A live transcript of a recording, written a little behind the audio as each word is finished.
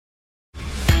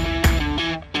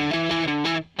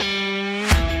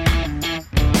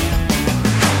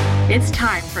It's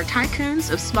time for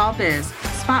Tycoons of Small Biz,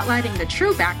 spotlighting the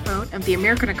true backbone of the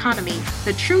American economy,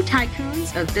 the true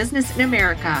tycoons of business in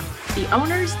America, the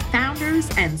owners, founders,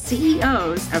 and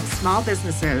CEOs of small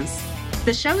businesses.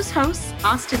 The show's hosts,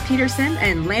 Austin Peterson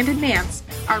and Landon Nance,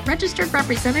 are registered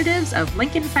representatives of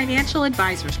Lincoln Financial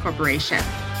Advisors Corporation,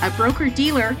 a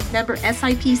broker-dealer, member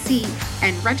SIPC,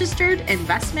 and registered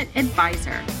investment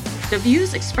advisor. The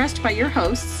views expressed by your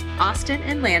hosts, Austin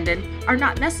and Landon, are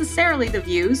not necessarily the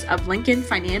views of Lincoln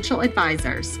Financial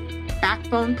Advisors.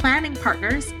 Backbone Planning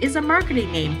Partners is a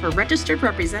marketing name for registered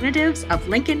representatives of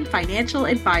Lincoln Financial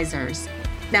Advisors.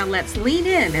 Now let's lean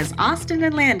in as Austin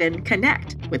and Landon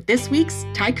connect with this week's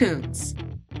Tycoons.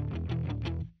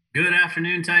 Good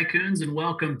afternoon, Tycoons, and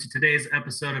welcome to today's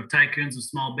episode of Tycoons of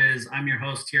Small Biz. I'm your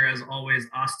host here, as always,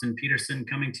 Austin Peterson,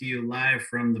 coming to you live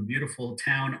from the beautiful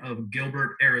town of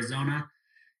Gilbert, Arizona.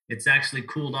 It's actually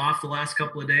cooled off the last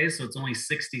couple of days, so it's only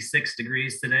 66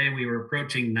 degrees today. We were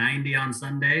approaching 90 on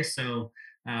Sunday, so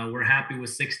we're happy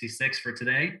with 66 for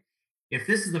today. If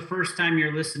this is the first time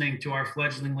you're listening to our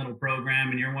fledgling little program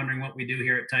and you're wondering what we do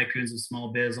here at Tycoons of Small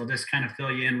Biz, I'll just kind of fill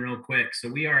you in real quick. So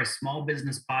we are a small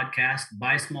business podcast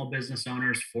by small business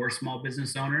owners for small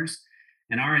business owners.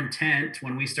 And our intent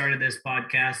when we started this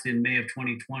podcast in May of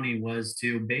 2020 was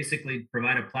to basically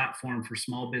provide a platform for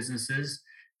small businesses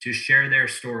to share their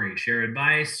story, share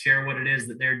advice, share what it is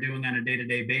that they're doing on a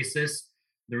day-to-day basis.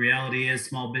 The reality is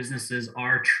small businesses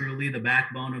are truly the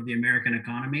backbone of the American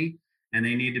economy, and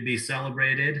they need to be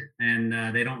celebrated, and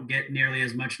they don't get nearly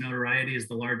as much notoriety as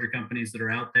the larger companies that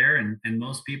are out there. And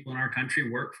most people in our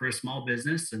country work for a small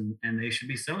business, and they should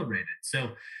be celebrated.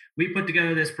 So we put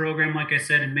together this program, like I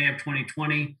said, in May of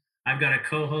 2020. I've got a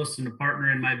co-host and a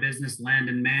partner in my business,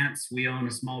 Landon Nance. We own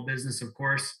a small business, of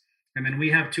course. And then we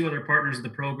have two other partners of the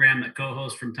program that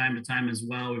co-host from time to time as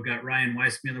well. We've got Ryan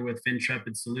Weissmuller with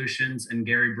FinTrepid Solutions and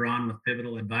Gary Braun with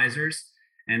Pivotal Advisors.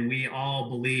 And we all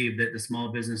believe that the small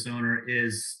business owner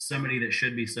is somebody that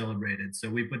should be celebrated. So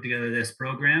we put together this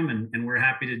program, and we're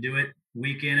happy to do it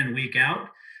week in and week out.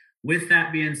 With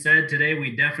that being said, today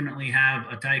we definitely have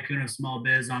a tycoon of small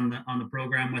biz on the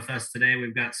program with us today.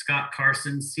 We've got Scott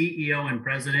Carson, CEO and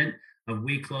president of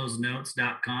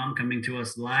WeCloseNotes.com, coming to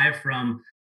us live from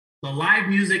the live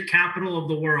music capital of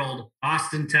the world,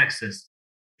 Austin, Texas.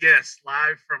 Yes,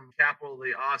 live from capital of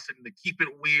the Austin, the Keep It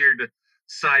Weird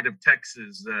side of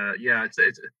Texas.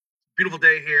 It's a beautiful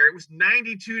day here. It was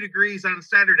 92 degrees on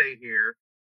Saturday here,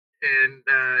 and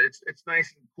it's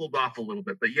nice and cooled off a little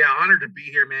bit. But yeah, honored to be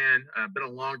here, man. Been a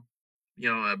long,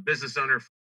 a business owner,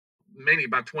 mainly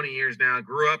about 20 years now.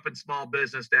 Grew up in small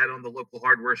business. Dad owned the local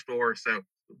hardware store, so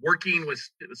working with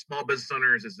small business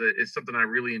owners is something I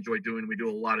really enjoy doing. We do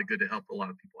a lot of good to help a lot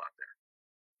of people out there.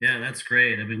 Yeah, that's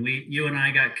great. I mean, you and I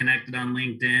got connected on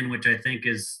LinkedIn, which I think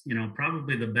is,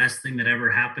 probably the best thing that ever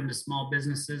happened to small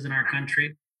businesses in our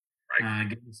country. Right.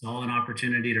 Give us all an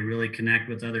opportunity to really connect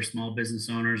with other small business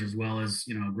owners as well as,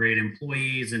 great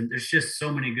employees. And there's just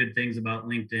so many good things about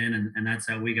LinkedIn, and that's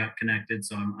how we got connected.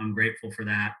 So I'm grateful for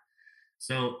that.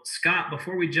 So Scott,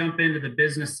 before we jump into the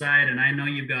business side, and I know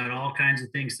you've got all kinds of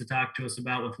things to talk to us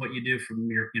about with what you do from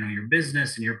your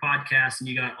business and your podcast, and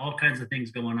you got all kinds of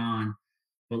things going on.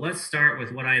 But let's start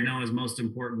with what I know is most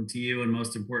important to you and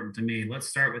most important to me. Let's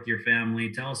start with your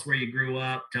family. Tell us where you grew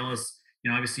up. Tell us,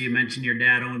 obviously you mentioned your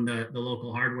dad owned the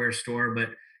local hardware store,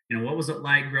 but, what was it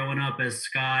like growing up as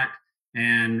Scott,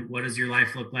 and what does your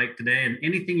life look like today? And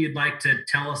anything you'd like to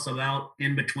tell us about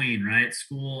in between, right?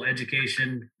 School,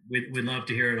 education, we'd love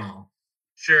to hear it all.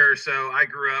 Sure. So I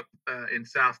grew up in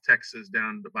South Texas,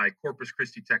 down by Corpus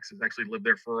Christi, Texas. Actually lived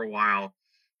there for a while.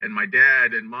 And my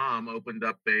dad and mom opened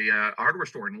up a hardware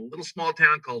store in a little small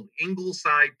town called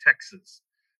Ingleside, Texas.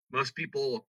 Most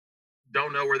people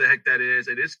don't know where the heck that is.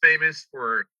 It is famous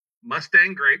for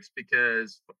Mustang grapes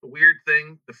because the weird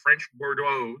thing, the French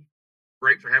Bordeaux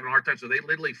grapes are having a hard time. So they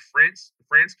literally,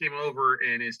 France came over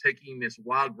and is taking this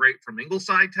wild grape from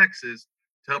Ingleside, Texas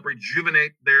to help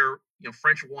rejuvenate their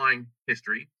French wine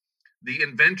history. The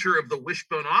inventor of the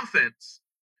wishbone offense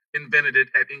invented it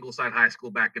at Ingleside High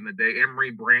School back in the day. Emory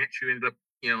Branch, who ended up,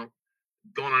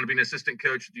 going on to be an assistant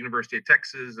coach at the University of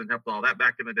Texas and helped all that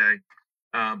back in the day.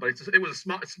 But it was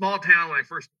a small town when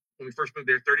we first moved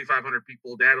there. 3,500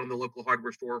 people. Dad owned the local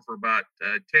hardware store for about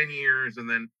 10 years, and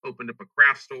then opened up a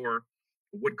craft store,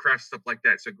 woodcraft stuff like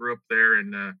that. So grew up there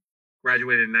and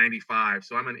graduated in '95.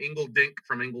 So I'm an Ingle Dink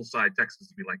from Ingleside,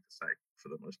 Texas, as we like to say, for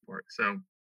the most part. So,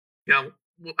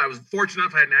 I was fortunate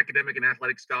enough. I had an academic and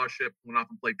athletic scholarship. Went off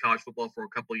and played college football for a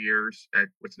couple of years at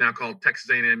what's now called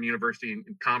Texas A&M University in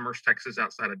Commerce, Texas,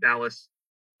 outside of Dallas.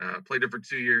 Played there for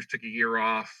 2 years, took a year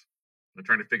off,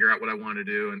 trying to figure out what I wanted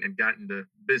to do, and got into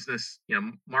business,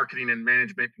 marketing and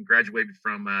management, and graduated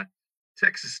from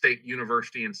Texas State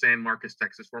University in San Marcos,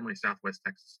 Texas, formerly Southwest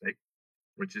Texas State,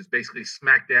 which is basically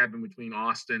smack dab in between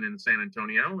Austin and San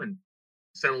Antonio, and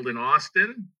settled in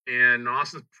Austin. And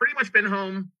Austin's pretty much been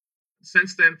home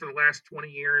since then for the last 20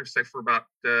 years, except for about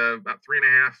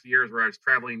 3.5 years where I was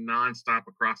traveling nonstop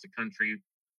across the country,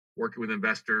 working with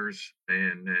investors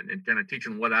and kind of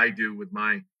teaching what I do with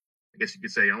my, I guess you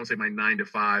could say, I won't say my 9 to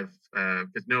 5,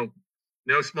 because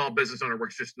no small business owner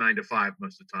works just 9 to 5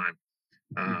 most of the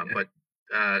time. But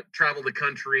travel the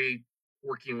country,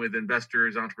 working with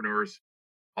investors, entrepreneurs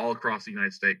all across the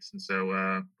United States. And so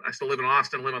I still live in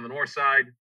Austin, live on the north side.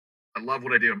 I love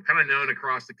what I do. I'm kind of known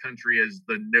across the country as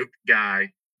the note guy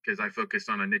because I focus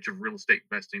on a niche of real estate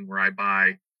investing where I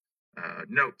buy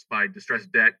notes, buy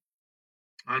distressed debt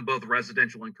on both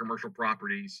residential and commercial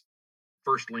properties,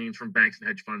 first liens from banks and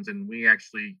hedge funds. And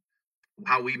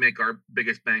how we make our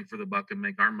biggest bang for the buck and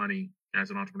make our money as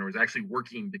an entrepreneur is actually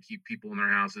working to keep people in their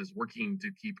houses, working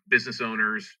to keep business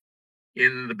owners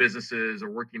in the businesses, or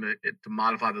working to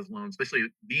modify those loans, especially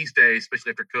these days,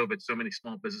 especially after COVID. So many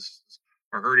small businesses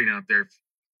are hurting out there.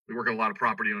 We work with a lot of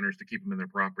property owners to keep them in their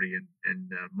property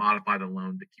and modify the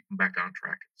loan to keep them back on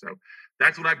track. So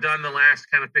that's what I've done the last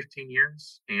kind of 15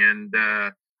 years, and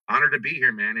honored to be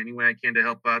here, man. Any way I can to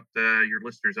help out your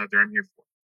listeners out there, I'm here for.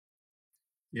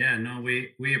 Yeah, no,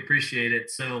 we appreciate it.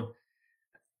 So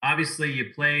obviously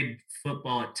you played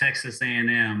football at Texas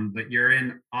A&M, but you're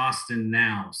in Austin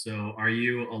now. So are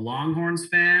you a Longhorns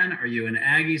fan? Are you an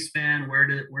Aggies fan? Where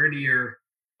do your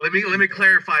Let me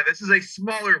clarify. This is a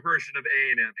smaller version of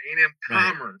A&M. A&M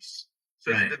Commerce.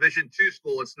 So it's a Division II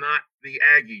school. It's not the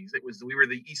Aggies. We were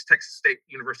the East Texas State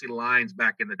University Lions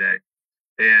back in the day,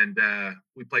 and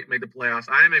we made the playoffs.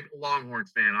 I am a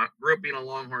Longhorns fan. I grew up being a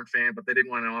Longhorn fan, but they didn't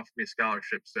want to offer me a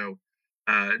scholarship. So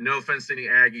no offense to any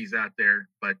Aggies out there,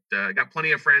 but I got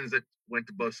plenty of friends that went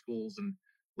to both schools. And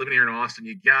living here in Austin,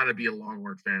 you got to be a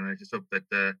Longhorn fan. I just hope that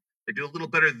they do a little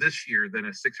better this year than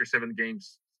a 6 or 7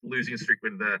 games losing streak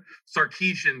with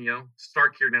Sarkisian,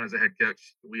 Stark here now as a head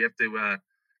coach. We have to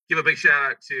give a big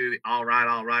shout out to all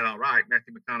right,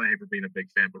 Matthew McConaughey for being a big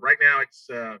fan. But right now it's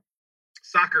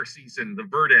soccer season. The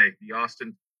Verde, the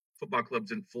Austin Football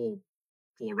Club's in full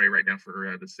array right now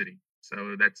for the city.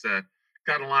 So that's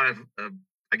got a lot of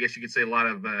I guess you could say a lot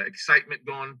of excitement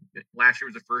going. Last year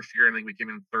was the first year. I think we came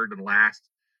in third to the last.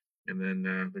 And then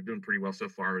they're doing pretty well so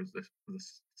far as the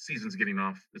season's getting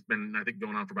off. It's been, I think,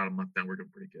 going on for about a month now. We're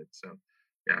doing pretty good. So,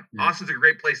 yeah. Austin's a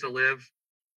great place to live.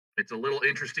 It's a little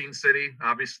interesting city,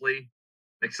 obviously.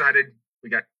 Excited. We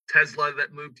got Tesla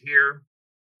that moved here.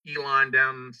 Elon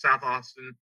down in South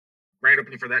Austin. Grand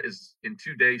opening for that is in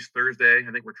 2 days, Thursday.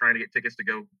 I think we're trying to get tickets to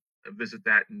go visit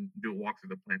that and do a walk through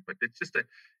the plant. But it's just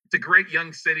it's a great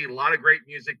young city. A lot of great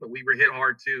music, but we were hit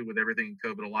hard too with everything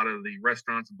in COVID. A lot of the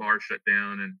restaurants and bars shut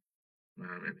down, and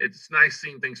it's nice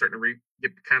seeing things starting to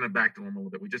get kind of back to normal a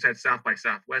little bit. We just had South by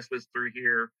Southwest was through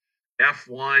here.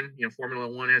 F1, Formula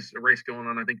One has a race going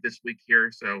on, I think, this week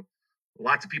here. So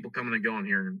lots of people coming and going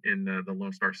here in the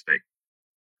Lone Star State.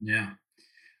 Yeah.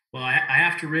 Well, I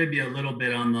have to rib you a little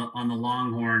bit on the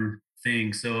Longhorn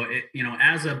thing. So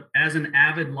as an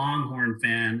avid Longhorn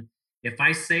fan, if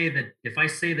I say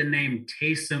the name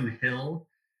Taysom Hill,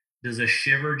 does a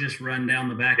shiver just run down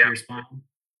the back of your spine?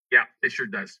 Yeah, it sure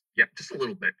does. Yeah, just a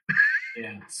little bit.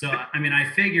 Yeah. So, I mean, I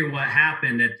figure what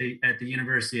happened at the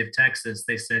University of Texas,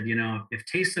 they said, if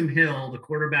Taysom Hill, the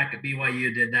quarterback at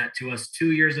BYU, did that to us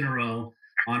 2 years in a row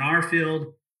on our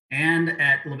field and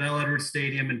at Lavelle Edwards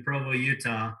Stadium in Provo,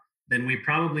 Utah, then we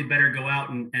probably better go out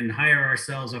and hire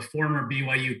ourselves a former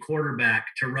BYU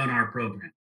quarterback to run our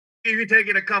program. You can take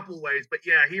it a couple ways, but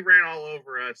yeah, he ran all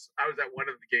over us. I was at one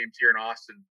of the games here in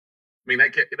Austin. I mean,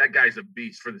 that guy's a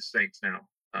beast for the Saints now.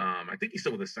 I think he's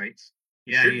still with the Saints.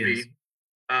 He should be.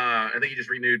 I think he just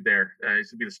renewed there.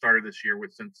 He's gonna be the starter this year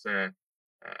since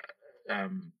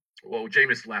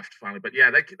Jameis left finally. But yeah,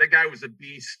 that guy was a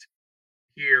beast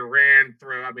here, ran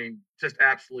through. I mean, just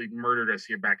absolutely murdered us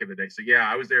here back in the day. So yeah,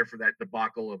 I was there for that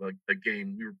debacle of a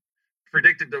game. We were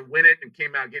predicted to win it and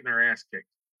came out getting our ass kicked.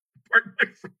 Pardon my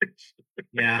French.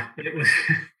 Yeah, it was.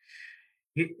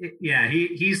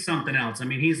 He's something else. I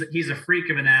mean, he's a freak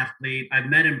of an athlete. I've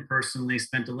met him personally,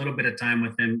 spent a little bit of time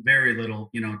with him, very little,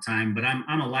 time, but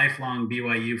I'm a lifelong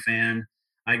BYU fan.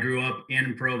 I grew up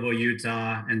in Provo,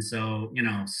 Utah. And so,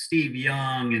 Steve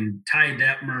Young and Ty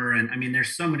Detmer. And I mean,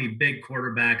 there's so many big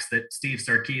quarterbacks that Steve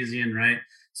Sarkisian, right?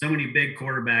 So many big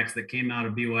quarterbacks that came out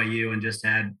of BYU and just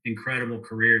had incredible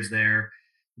careers there.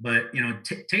 But,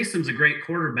 Taysom's a great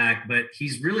quarterback, but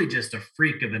he's really just a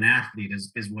freak of an athlete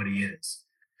is what he is.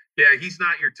 Yeah, he's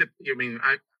not your tip. I mean,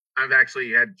 I've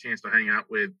actually had a chance to hang out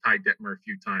with Ty Detmer a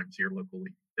few times here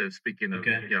locally. Speaking of,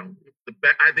 Okay.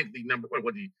 I think the number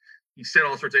what he set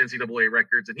all sorts of NCAA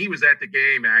records, and he was at the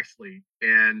game actually,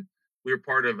 and we were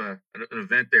part of an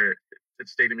event there at the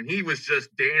stadium, and he was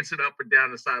just dancing up and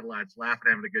down the sidelines, laughing,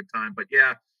 having a good time. But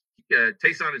yeah,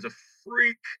 Tayson is a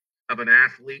freak of an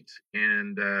athlete,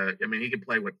 and I mean, he can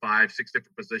play 5, 6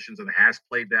 different positions, and has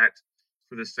played that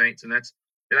for the Saints, and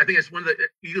I think it's one of the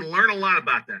you can learn a lot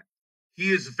about that. He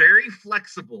is very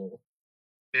flexible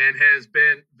and has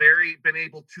been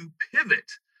able to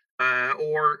pivot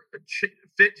or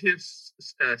fit his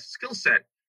skill set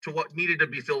to what needed to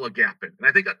be fill a gap in. And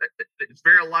I think it's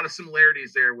a lot of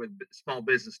similarities there with small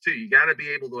business too. You got to be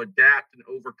able to adapt and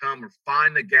overcome or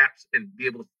find the gaps and be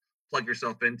able to plug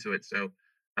yourself into it. So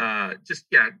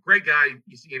great guy.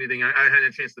 You see anything? I had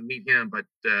a chance to meet him, but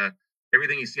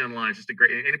everything you see online is just a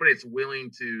great. Anybody that's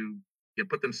willing to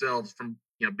put themselves from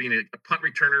being a punt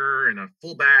returner and a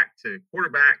fullback to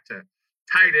quarterback to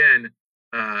tight end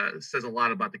says a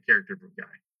lot about the character of a guy.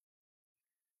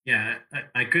 Yeah,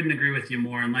 I couldn't agree with you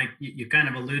more. And like you kind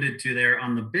of alluded to there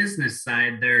on the business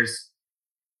side, there's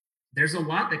a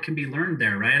lot that can be learned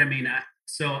there, right? I mean,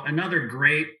 so another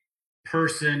great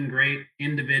person, great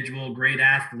individual, great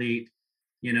athlete,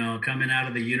 coming out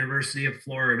of the University of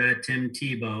Florida, Tim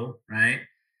Tebow, right?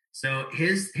 So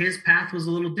his path was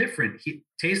a little different.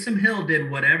 Taysom Hill did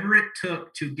whatever it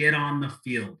took to get on the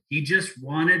field. He just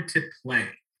wanted to play,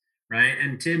 right?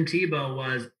 And Tim Tebow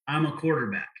was, I'm a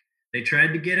quarterback. They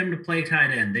tried to get him to play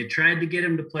tight end. They tried to get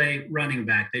him to play running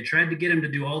back. They tried to get him to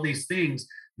do all these things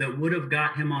that would have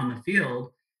got him on the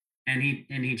field, and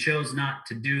he chose not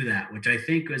to do that, which I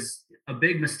think was a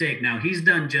big mistake. Now he's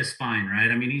done just fine,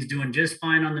 right? I mean, he's doing just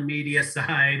fine on the media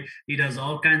side. He does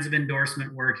all kinds of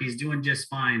endorsement work. He's doing just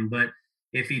fine. But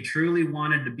if he truly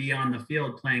wanted to be on the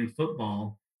field playing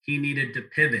football, he needed to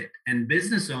pivot. And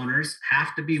business owners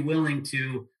have to be willing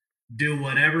to do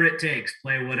whatever it takes,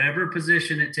 play whatever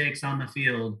position it takes on the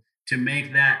field to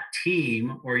make that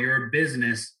team or your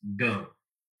business go.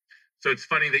 So it's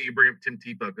funny that you bring up Tim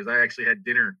Tebow, because I actually had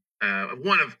dinner,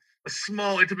 one of a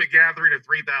small intimate gathering of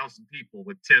 3,000 people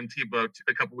with Tim Tebow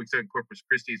a couple weeks ago in Corpus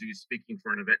Christi. He was speaking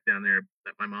for an event down there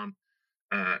that my mom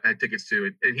had tickets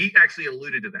to, and he actually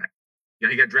alluded to that.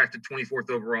 He got drafted 24th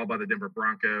overall by the Denver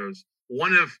Broncos,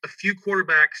 one of a few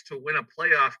quarterbacks to win a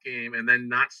playoff game and then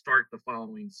not start the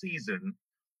following season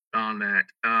on that.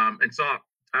 And so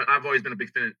I've always been a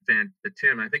big fan of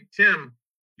Tim. And I think Tim,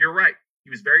 you're right. He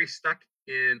was very stuck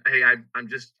in, hey, I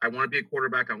want to be a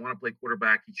quarterback. I want to play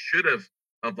quarterback. He should have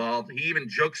evolved. He even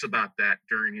jokes about that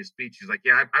during his speech. He's like,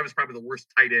 yeah, I was probably the worst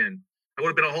tight end. I would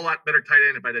have been a whole lot better tight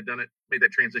end if I'd have made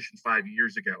that transition 5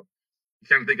 years ago. You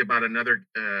kind of think about another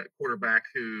quarterback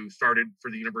who started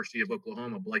for the University of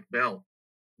Oklahoma, Blake Bell,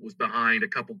 was behind a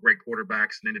couple great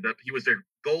quarterbacks and he was their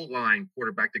goal line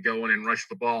quarterback to go in and rush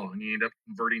the ball. And he ended up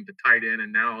converting to tight end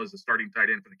and now is a starting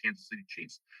tight end for the Kansas City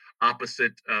Chiefs,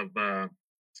 opposite of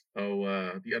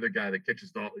the other guy that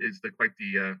catches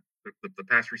the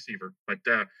pass receiver. But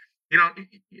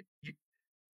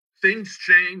things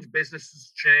change,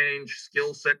 businesses change,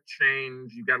 skill set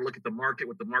change. You got to look at the market,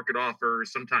 what the market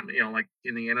offers. Sometimes, like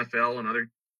in the NFL and other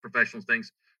professional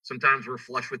things, sometimes we're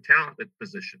flush with talent at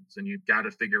positions, and you've got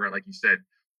to figure out, like you said,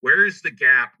 where's the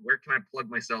gap? Where can I plug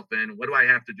myself in? What do I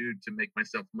have to do to make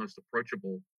myself most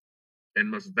approachable and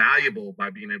most valuable by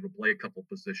being able to play a couple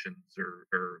positions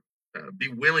or be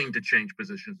willing to change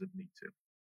positions if need to.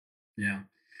 Yeah.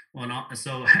 Well,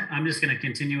 so I'm just going to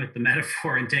continue with the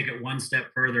metaphor and take it one step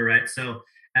further, right? So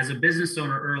as a business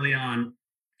owner early on,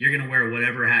 you're going to wear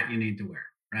whatever hat you need to wear,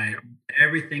 right?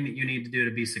 Everything that you need to do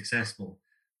to be successful.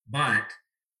 But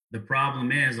the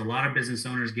problem is a lot of business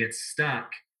owners get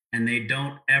stuck and they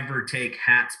don't ever take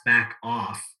hats back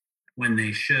off when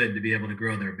they should to be able to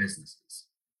grow their businesses.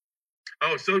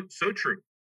 Oh, so true.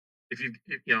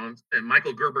 And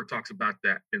Michael Gerber talks about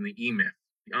that in the E-Myth.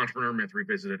 The Entrepreneur Myth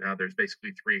revisited how there's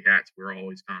basically 3 hats we're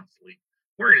always constantly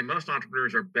wearing. And most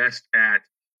entrepreneurs are best at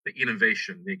the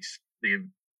innovation, the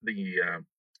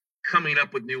coming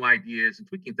up with new ideas and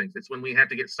tweaking things. It's when we have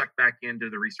to get sucked back into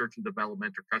the research and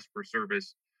development or customer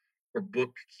service or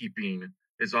bookkeeping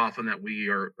is often that we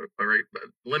are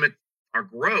limit our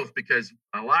growth, because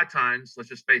a lot of times, let's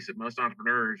just face it, most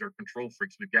entrepreneurs are control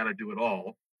freaks. We've got to do it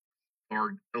all.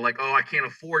 Or like, oh, I can't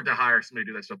afford to hire somebody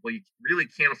to do that stuff. Well, you really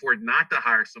can't afford not to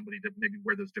hire somebody to maybe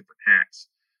wear those different hats,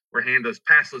 or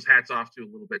pass those hats off to a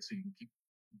little bit, so you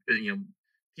can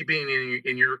keep being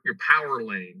in your power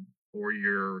lane or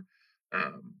your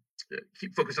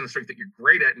keep focused on the strength that you're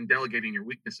great at, and delegating your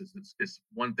weaknesses is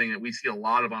one thing that we see a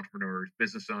lot of entrepreneurs,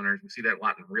 business owners. We see that a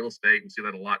lot in real estate. We see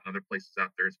that a lot in other places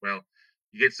out there as well.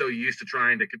 You get so used to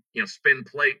trying to, spin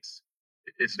plates.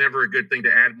 It's never a good thing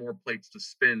to add more plates to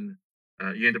spin.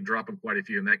 You end up dropping quite a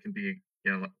few, and that can be,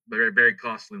 very, very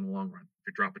costly in the long run if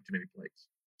you're dropping too many plates.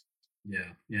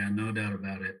 Yeah, no doubt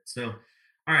about it. So,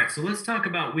 all right, so let's talk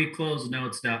about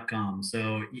weclosenotes.com.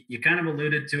 So you kind of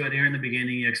alluded to it here in the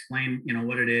beginning. You explained,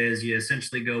 what it is. You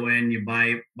essentially go in, you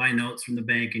buy notes from the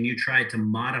bank, and you try to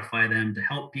modify them to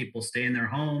help people stay in their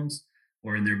homes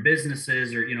or in their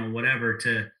businesses or whatever,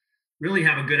 to really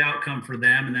have a good outcome for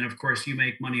them. And then of course you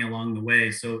make money along the way.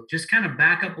 So just kind of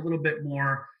back up a little bit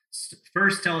more.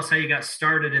 First, tell us how you got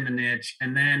started in the niche,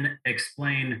 and then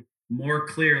explain more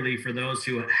clearly for those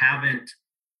who haven't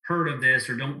heard of this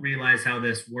or don't realize how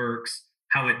this works,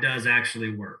 how it does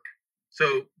actually work.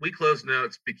 So We Close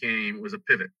Notes was a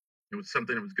pivot. It was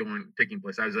something that was taking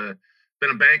place. Been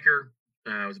a banker.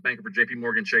 I was a banker for JP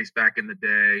Morgan Chase back in the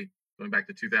day, going back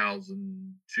to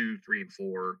 2002, 3, and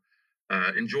 4.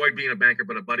 Enjoyed being a banker,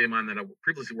 but a buddy of mine that I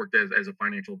previously worked as a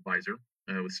financial advisor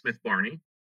with Smith Barney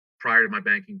prior to my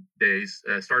banking days,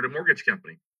 started a mortgage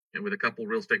company, and with a couple of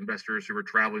real estate investors who were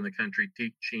traveling the country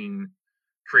teaching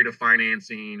creative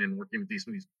financing and working with these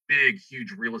big,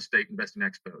 huge real estate investing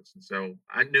expos. And so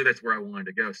I knew that's where I wanted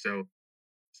to go. So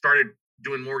started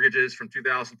doing mortgages from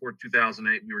 2004 to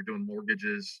 2008. We were doing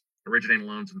mortgages, originating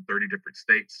loans in 30 different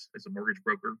states as a mortgage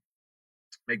broker.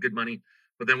 Made good money.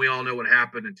 But then we all know what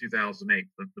happened in 2008.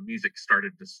 The music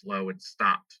started to slow and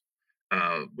stopped.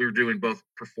 We were doing both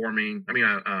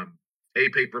A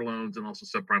paper loans and also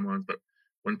subprime loans. But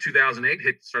when 2008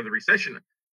 hit, started the recession,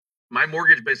 my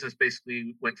mortgage business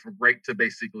basically went from great to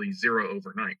basically zero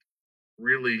overnight.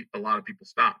 Really, a lot of people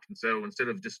stopped. And so instead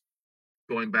of just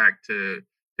going back to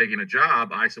taking a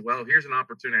job, I said, well, here's an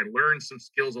opportunity. I learned some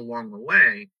skills along the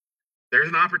way. There's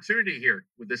an opportunity here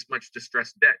with this much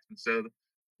distressed debt. And so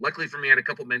luckily for me, I had a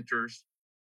couple mentors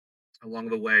along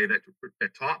the way that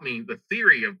taught me the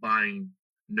theory of buying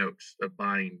notes, of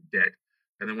buying debt.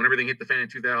 And then when everything hit the fan in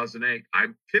 2008, I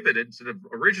pivoted. Instead of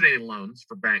originating loans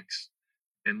for banks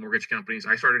and mortgage companies,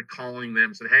 I started calling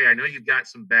them, said, hey, I know you've got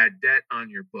some bad debt on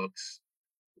your books.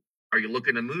 Are you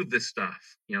looking to move this stuff?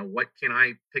 What can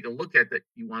I take a look at that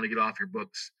you want to get off your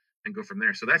books, and go from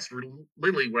there? So that's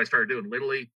literally what I started doing.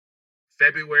 Literally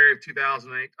February of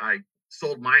 2008, I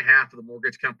sold my half of the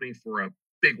mortgage company for a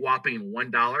big whopping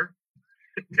 $1.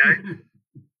 Okay.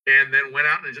 And then went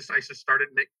out and I just started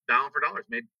dialing for dollars.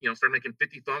 Started making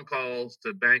 50 phone calls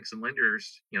to banks and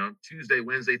lenders, Tuesday,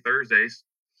 Wednesday, Thursdays.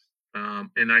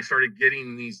 And I started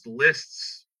getting these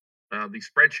lists, these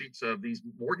spreadsheets of these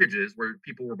mortgages where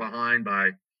people were behind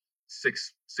by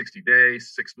 60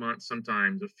 days, 6 months,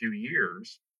 sometimes a few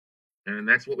years. And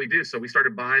that's what we do. So we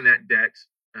started buying that debt,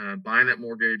 buying that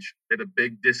mortgage at a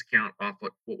big discount off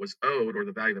what was owed, or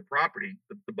the value of the property.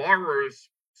 The borrowers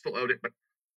still owed it, but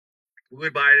we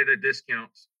would buy it at a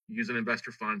discount using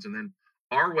investor funds. And then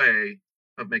our way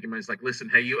of making money is like, listen,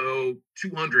 hey, you owe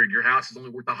 200, your house is only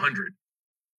worth 100.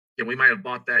 And we might have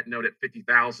bought that note at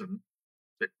 50,000,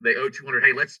 but they owe 200.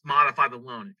 Hey, let's modify the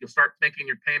loan. If you'll start making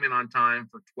your payment on time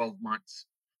for 12 months,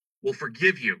 we'll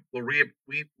forgive you. We'll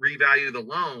revalue the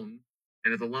loan.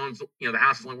 And if the loan's, the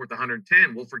house is only worth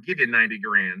 110, we'll forgive you 90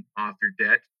 grand off your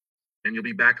debt, and you'll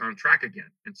be back on track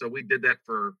again. And so we did that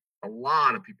for a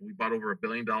lot of people. We bought over $1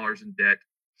 billion in debt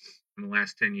in the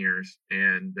last 10 years.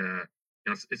 And,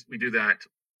 we do that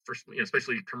for,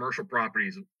 especially commercial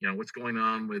properties. What's going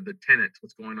on with the tenant,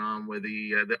 what's going on with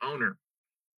the owner,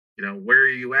 where are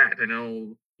you at? I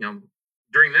know,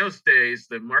 during those days,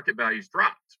 the market values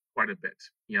dropped quite a bit.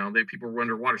 People were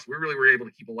underwater. So we really were able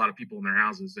to keep a lot of people in their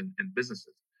houses and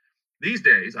businesses. These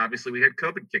days, obviously, we had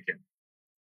COVID kick in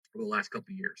for the last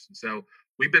couple of years. And so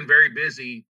we've been very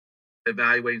busy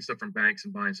evaluating stuff from banks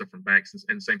and buying stuff from banks.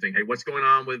 And same thing. Hey, what's going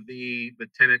on with the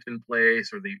tenant in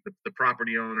place, or the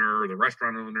property owner, or the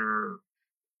restaurant owner, or,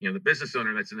 the business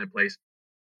owner that's in that place?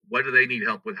 What do they need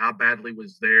help with? How badly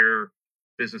was their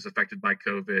business affected by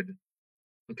COVID?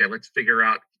 Okay, let's figure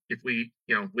out if we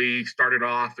started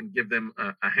off and give them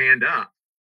a hand up.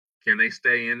 Can they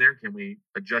stay in there? Can we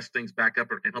adjust things back up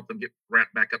and help them get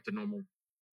ramped back up to normal,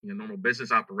 normal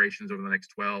business operations over the next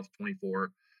 12,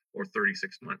 24, or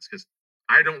 36 months? Because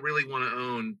I don't really want to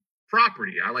own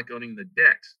property. I like owning the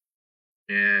debt.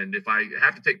 And if I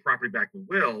have to take property back, we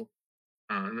will.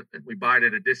 We buy it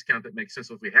at a discount that makes sense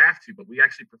if we have to, but we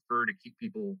actually prefer to keep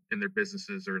people in their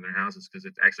businesses or in their houses, because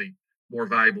it's actually more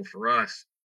valuable for us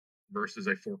versus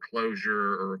a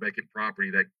foreclosure or a vacant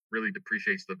property that really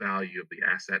depreciates the value of the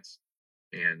assets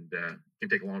and can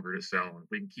take longer to sell. And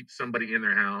if we can keep somebody in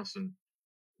their house and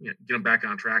get them back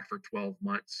on track for 12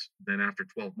 months, then after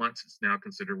 12 months, it's now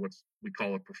considered what we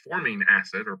call a performing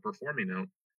asset or performing note,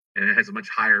 and it has a much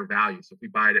higher value. So if we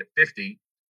buy it at 50,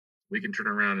 we can turn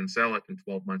around and sell it in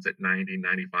 12 months at 90,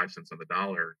 95 cents on the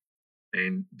dollar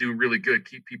and do really good.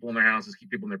 Keep people in their houses, keep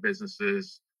people in their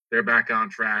businesses. They're back on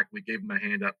track. We gave them a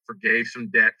hand up, forgave some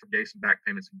debt, forgave some back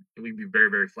payments. And we can be very,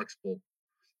 very flexible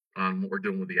on what we're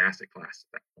doing with the asset class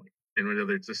at that point. And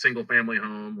whether it's a single family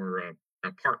home or an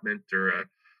apartment or a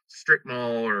strip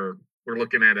mall, or we're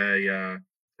looking at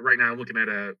right now, looking at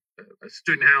a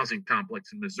student housing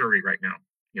complex in Missouri right now,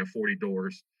 40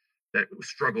 doors that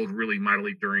struggled really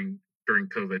mightily during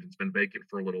COVID. It's been vacant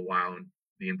for a little while, and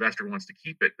the investor wants to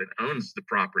keep it that owns the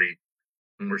property.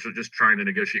 And we're just trying to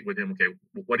negotiate with him. Okay,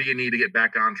 what do you need to get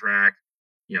back on track?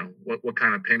 What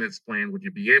kind of payments plan would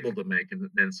you be able to make, and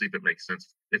then see if it makes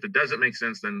sense. If it doesn't make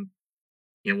sense, then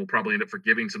we'll probably end up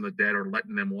forgiving some of the debt or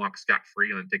letting them walk scot-free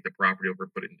and then take the property over,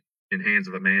 put it in hands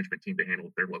of a management team to handle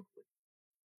it there locally.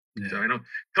 Yeah. So I know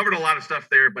covered a lot of stuff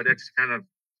there, but that's kind of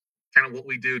what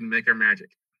we do to make our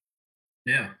magic.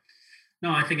 Yeah.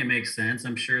 No, I think it makes sense.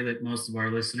 I'm sure that most of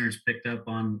our listeners picked up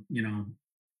on,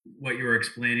 what you were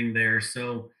explaining there.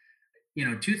 So,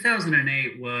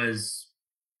 2008 was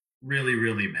really,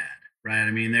 really bad, right?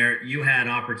 I mean, you had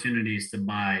opportunities to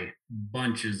buy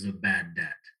bunches of bad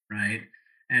debt, right?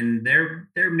 And there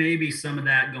may be some of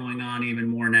that going on even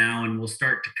more now, and will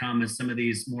start to come as some of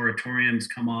these moratoriums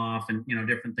come off, and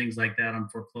different things like that on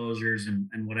foreclosures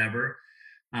and whatever.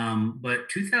 But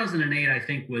 2008, I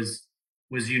think, was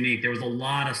unique. There was a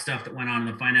lot of stuff that went on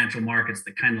in the financial markets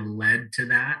that kind of led to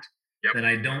that. Yep. That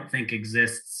I don't think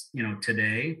exists,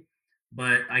 today.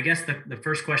 But I guess the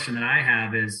first question that I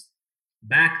have is,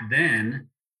 back then,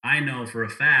 I know for a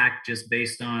fact, just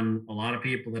based on a lot of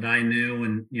people that I knew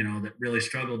and, that really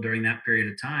struggled during that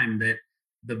period of time, that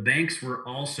the banks were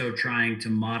also trying to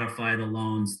modify the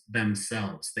loans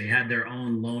themselves. They had their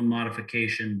own loan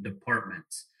modification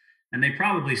departments, and they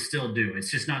probably still do. It's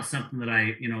just not something that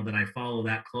I follow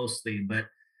that closely. But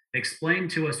explain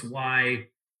to us why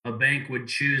a bank would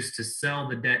choose to sell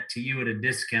the debt to you at a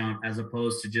discount as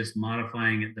opposed to just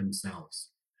modifying it themselves.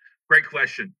 Great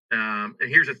question. And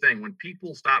here's the thing: when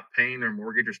people stop paying their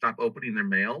mortgage or stop opening their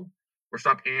mail or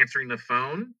stop answering the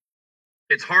phone,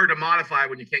 it's hard to modify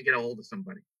when you can't get a hold of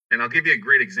somebody. And I'll give you a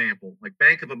great example. Like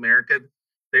Bank of America,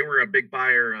 they were a big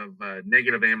buyer of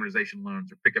negative amortization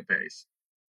loans or pick-up pays.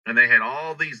 And they had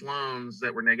all these loans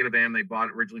that were negative am. They bought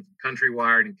originally from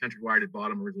Countrywide, and Countrywide had bought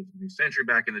them originally from New Century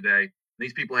back in the day.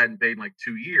 These people hadn't paid in like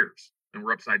 2 years and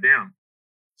were upside down.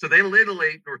 So they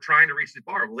literally were trying to reach the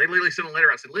bar. Well, they literally sent a letter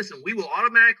out and said, listen, we will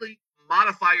automatically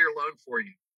modify your loan for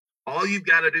you. All you've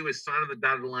got to do is sign on the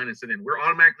dotted line and send in. We're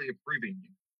automatically approving you.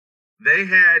 They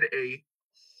had a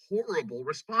horrible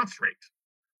response rate,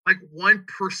 like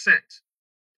 1%,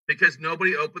 because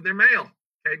nobody opened their mail.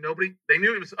 Okay, they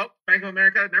knew it was, Bank of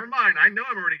America, never mind. I know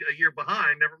I'm already a year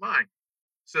behind, never mind.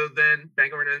 So then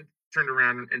Bank of America turned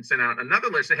around and sent out another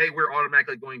list, say, hey, we're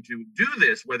automatically going to do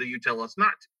this whether you tell us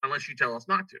not to, unless you tell us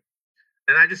not to.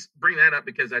 And I just bring that up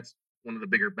because that's one of the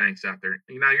bigger banks out there.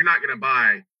 You're not going to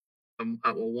buy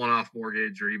a one-off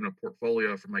mortgage or even a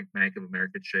portfolio from like Bank of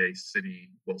America, Chase, Citi,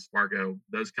 Wells Fargo.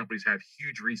 Those companies have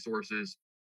huge resources.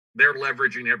 They're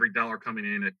leveraging every dollar coming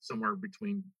in at somewhere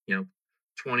between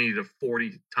 20 to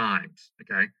 40 times.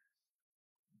 Okay.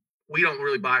 We don't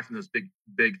really buy from those big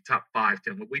top 5,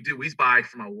 10. What we do, we buy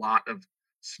from a lot of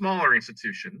smaller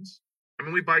institutions. I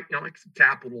mean, we buy, like from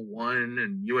Capital One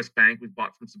and US Bank. We've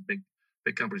bought from some big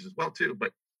companies as well too.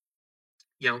 But,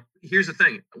 here's the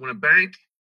thing. When a bank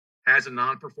has a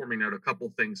non-performing note, a couple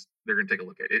of things they're going to take a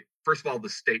look at it. First of all, the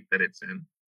state that it's in.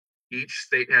 Each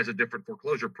state has a different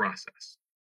foreclosure process.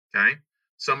 Okay.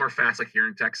 Some are fast, like here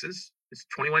in Texas. It's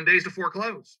 21 days to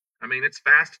foreclose. I mean, it's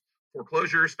fast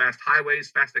foreclosures, fast highways,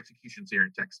 fast executions here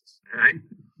in Texas. All right.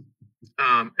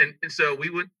 And so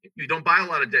you don't buy a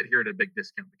lot of debt here at a big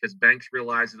discount because banks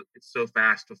realize that it's so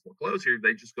fast to foreclose here.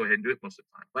 They just go ahead and do it most of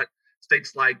the time. But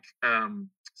states like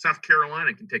South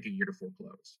Carolina can take a year to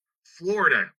foreclose.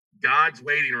 Florida, God's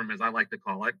waiting room, as I like to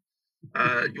call it.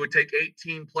 You would take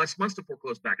 18 plus months to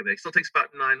foreclose back in the day. It still takes about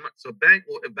 9 months. So a bank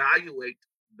will evaluate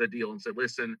the deal and say,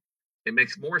 listen, it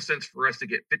makes more sense for us to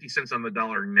get 50 cents on the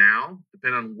dollar now,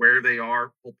 depending on where they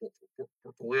are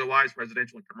portfolio-wise,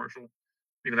 residential and commercial.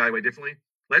 We can evaluate differently.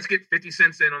 Let's get 50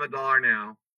 cents in on the dollar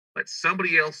now. Let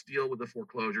somebody else deal with the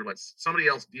foreclosure. Let somebody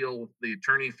else deal with the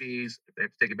attorney fees if they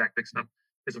have to take it back, fix it up.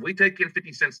 Because if we take in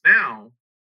 50 cents now,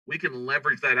 we can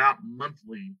leverage that out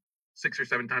monthly 6 or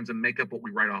 7 times and make up what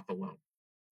we write off the loan.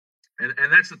 And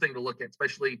that's the thing to look at,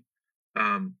 especially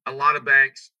A lot of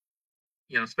banks,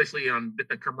 especially on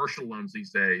the commercial loans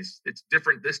these days, it's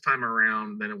different this time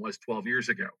around than it was 12 years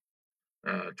ago.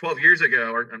 12 years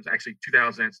ago, or actually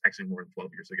 2000, it's actually more than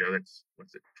 12 years ago. That's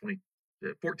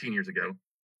 14 years ago.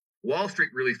 Wall Street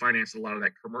really financed a lot of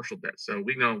that commercial debt. So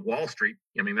we know Wall Street,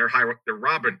 I mean, they're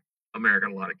robbing America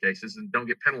in a lot of cases and don't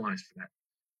get penalized for that.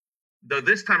 Though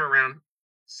this time around,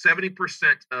 70%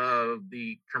 of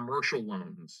the commercial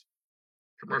loans,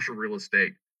 commercial real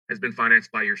estate, has been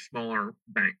financed by your smaller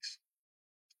banks,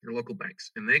 your local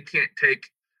banks. And they can't take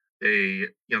they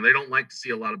don't like to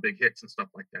see a lot of big hits and stuff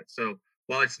like that. So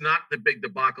while it's not the big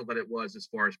debacle that it was as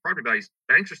far as property values,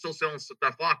 banks are still selling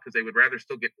stuff off because they would rather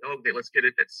still get, okay, let's get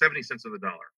it at 70 cents on the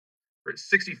dollar or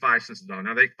 65 cents a dollar.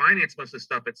 Now they finance most of the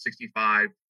stuff at 65.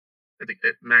 I think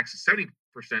it maxes 70%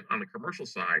 on the commercial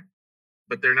side,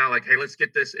 but they're now like, hey, let's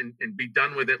get this and be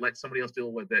done with it. Let somebody else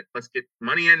deal with it. Let's get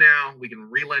money in now. We can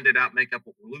re-lend it out, make up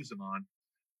what we're losing on,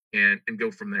 and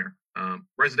go from there.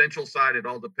 Residential side, it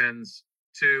all depends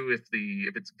too.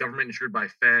 If it's government insured by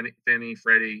Fannie,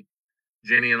 Freddie,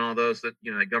 Ginnie, and all those, that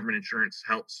that government insurance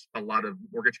helps a lot of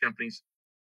mortgage companies,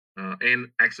 and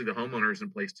actually the homeowners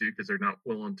in place too, because they're not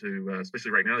willing to,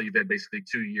 especially right now, you've had basically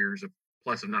 2 years of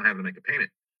plus of not having to make a payment.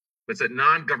 But it's that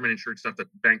non-government insured stuff that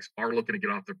banks are looking to get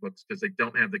off their books because they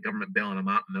don't have the government bailing them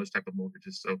out in those type of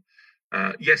mortgages. So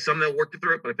yes, some they'll work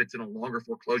through it, but if it's in a longer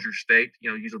foreclosure state,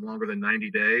 usually longer than 90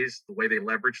 days, the way they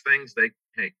leverage things,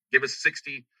 hey, give us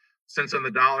 60 cents on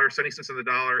the dollar, 70 cents on the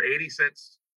dollar, 80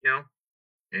 cents,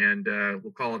 and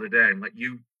we'll call it a day and let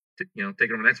you, take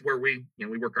it on. That's where we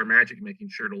work our magic, making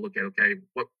sure to look at, okay,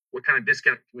 what kind of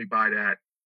discount can we buy that?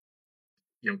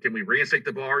 Can we reinstate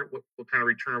the bar? What kind of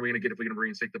return are we going to get if we're going to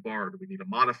reinstate the bar? Do we need to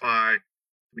modify? Do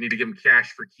we need to give them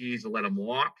cash for keys to let them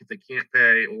walk if they can't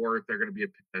pay, or if they're going to be a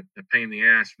pain in the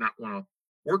ass, not want to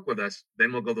work with us?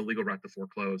 Then we'll go the legal route to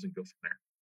foreclose and go from there.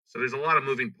 So there's a lot of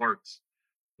moving parts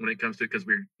when it comes to it, because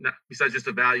we're not, besides just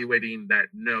evaluating that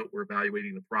note, we're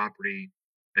evaluating the property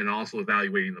and also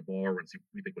evaluating the borrower and see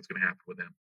we think what's going to happen with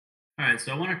them. All right,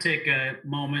 so I want to take a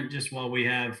moment just while we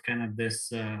have kind of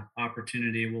this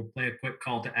opportunity. We'll play a quick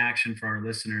call to action for our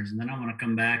listeners, and then I want to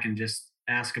come back and just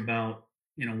ask about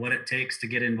what it takes to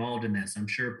get involved in this. I'm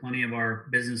sure plenty of our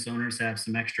business owners have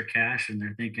some extra cash, and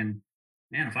they're thinking,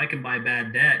 man, if I can buy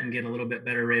bad debt and get a little bit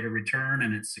better rate of return,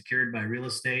 and it's secured by real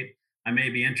estate, I may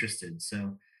be interested.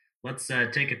 So let's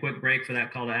take a quick break for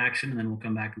that call to action, and then we'll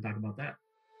come back and talk about that.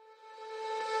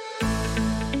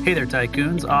 Hey there,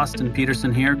 Tycoons. Austin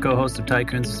Peterson here, co-host of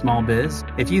Tycoons of Small Biz.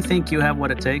 If you think you have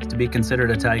what it takes to be considered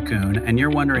a tycoon and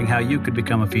you're wondering how you could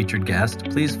become a featured guest,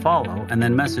 please follow and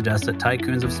then message us at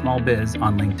Tycoons of Small Biz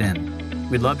on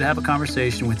LinkedIn. We'd love to have a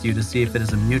conversation with you to see if it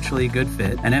is a mutually good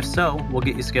fit, and if so, we'll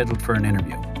get you scheduled for an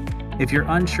interview. If you're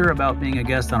unsure about being a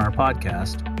guest on our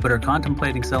podcast, but are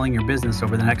contemplating selling your business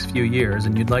over the next few years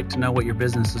and you'd like to know what your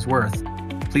business is worth,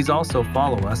 please also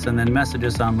follow us and then message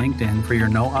us on LinkedIn for your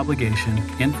no-obligation,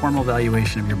 informal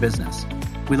valuation of your business.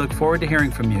 We look forward to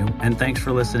hearing from you, and thanks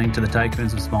for listening to the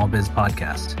Tycoons of Small Biz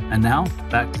podcast. And now,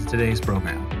 back to today's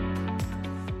program.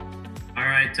 All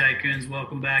right, Tycoons,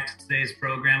 welcome back to today's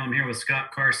program. I'm here with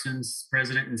Scott Carson,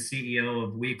 President and CEO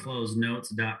of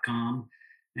WeCloseNotes.com.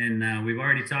 And we've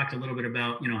already talked a little bit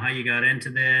about, how you got into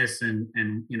this and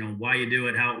why you do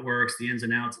it, how it works, the ins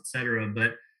and outs, et cetera.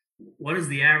 But what is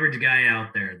the average guy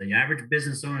out there, the average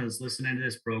business owner that's listening to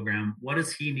this program, what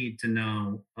does he need to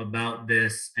know about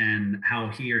this and how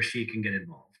he or she can get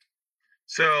involved?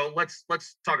 So let's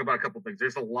talk about a couple of things.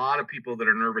 There's a lot of people that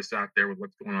are nervous out there with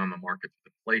what's going on in the market.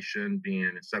 Inflation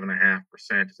being at 7.5%,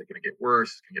 is it going to get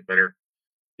worse? Is it going to get better?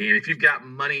 And if you've got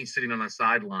money sitting on the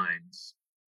sidelines,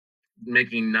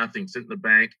 making nothing, sit in the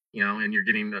bank, and you're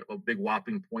getting a big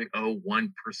whopping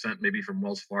 0.01% maybe from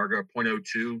Wells Fargo,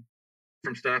 0.02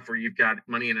 from stuff, or you've got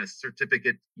money in a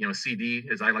certificate, CD,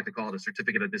 as I like to call it, a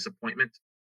certificate of disappointment.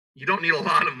 You don't need a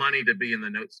lot of money to be in the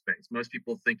note space. Most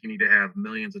people think you need to have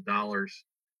millions of dollars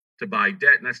to buy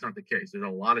debt, and that's not the case. There's a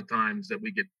lot of times that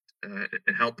we get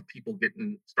help people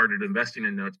getting started investing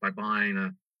in notes by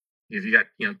buying if you got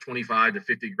 25 to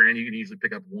 50 grand, you can usually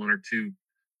pick up one or two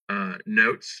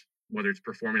notes, whether it's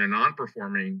performing or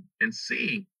non-performing, and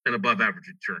see an above average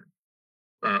return.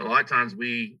 A lot of times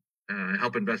we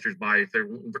help investors buy if they're.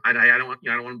 I don't want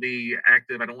to be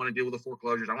active. I don't want to deal with the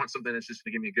foreclosures. I want something that's just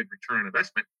going to give me a good return on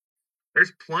investment.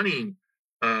 There's plenty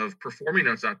of performing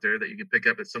notes out there that you can pick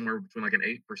up at somewhere between like an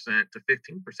 8% to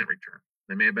 15% return.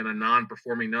 They may have been a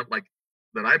non-performing note like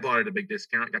that I bought at a big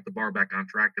discount, got the bar back on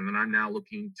track, and then I'm now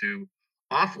looking to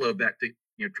offload that to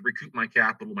to recoup my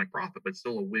capital, my profit, but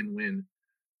still a win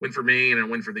for me and a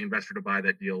win for the investor to buy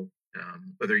that deal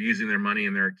But they're using their money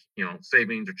in their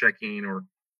savings or checking, or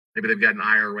maybe they've got an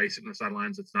IRA sitting on the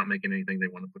sidelines that's not making anything they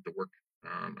want to put to work,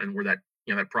 and where that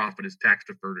that profit is tax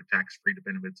deferred or tax free,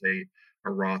 depending if it's a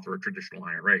Roth or a traditional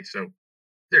IRA. So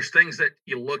there's things that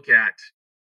you look at.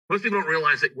 Most people don't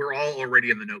realize that we're all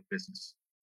already in the note business.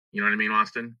 You know what I mean,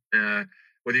 Austin?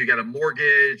 Whether you got a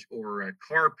mortgage or a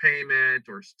car payment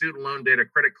or student loan debt, a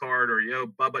credit card, or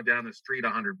Bubba down the street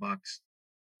 $100,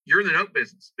 you're in the note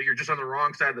business, but you're just on the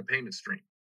wrong side of the payment stream.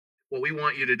 What we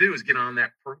want you to do is get on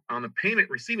on the payment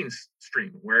receiving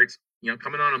stream, where it's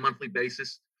coming on a monthly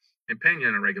basis and paying you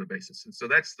on a regular basis. And so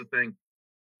that's the thing,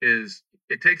 is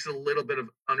it takes a little bit of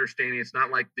understanding. It's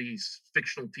not like these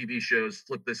fictional TV shows,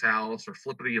 Flip This House or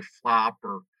Flippity Flop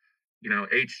or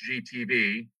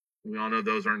HGTV. We all know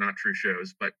those are not true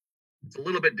shows, but it's a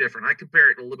little bit different. I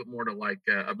compare it a little bit more to like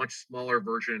a much smaller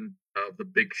version of The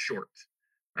Big Short.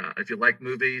 If you like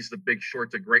movies, The Big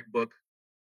Short's a great book.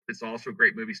 It's also a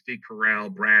great movie. Steve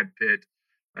Carell, Brad Pitt,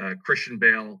 Christian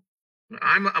Bale.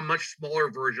 I'm a much smaller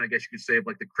version, I guess you could say, of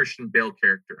like the Christian Bale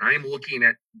character. I am looking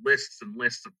at lists and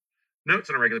lists of notes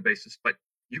on a regular basis, but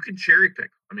you can cherry pick.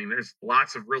 I mean, there's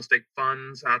lots of real estate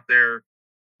funds out there,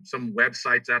 some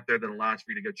websites out there that allows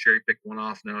for you to go cherry pick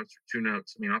one-off notes or two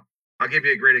notes. I mean, I'll give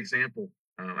you a great example.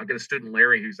 I've got a student,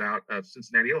 Larry, who's out of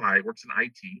Cincinnati, Ohio, works in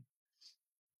IT.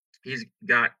 He's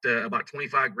got about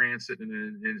 25 grand sitting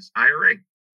in his IRA,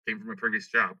 came from a previous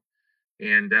job.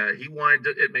 And he wanted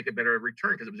to make a better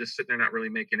return because it was just sitting there not really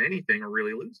making anything or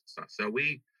really losing stuff. So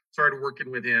we started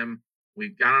working with him. We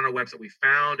got on a website. We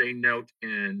found a note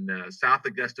in South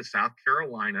Augusta, South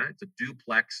Carolina. It's a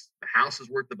duplex. The house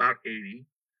is worth about 80.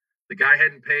 The guy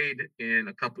hadn't paid in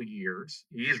a couple of years.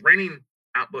 He's renting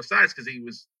out both sides because he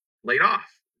was laid off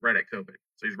right at COVID.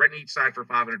 So he's renting each side for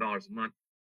 $500 a month.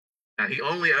 He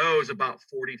only owes about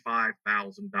 $45,000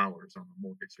 on the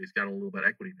mortgage. So he's got a little bit of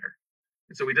equity there.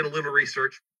 And so we did a little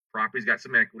research. Property's got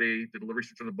some equity, did a little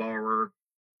research on the borrower.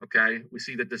 Okay. We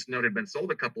see that this note had been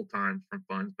sold a couple of times from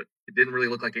funds, but it didn't really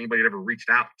look like anybody had ever reached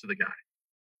out to the guy.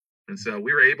 And so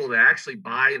we were able to actually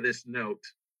buy this note.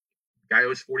 The guy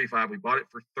owes 45. We bought it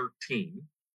for 13.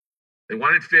 They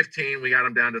wanted 15. We got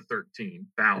them down to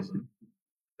 13,000.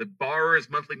 The borrower's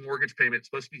monthly mortgage payment is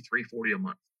supposed to be $340 a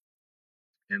month.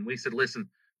 And we said, listen,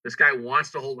 this guy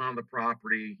wants to hold on to the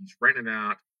property. He's renting it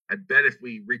out. I bet if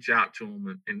we reach out to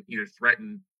him and either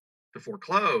threaten to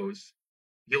foreclose,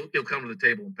 he'll come to the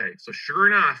table and pay. So sure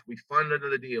enough, we funded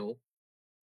the deal.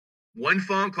 One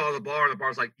phone call to the bar, and the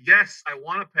bar's like, yes, I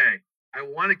want to pay. I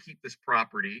want to keep this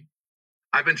property.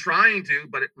 I've been trying to,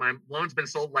 but my loan's been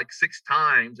sold like 6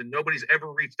 times, and nobody's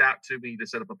ever reached out to me to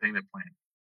set up a payment plan.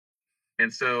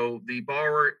 And so the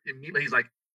borrower immediately, he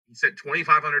sent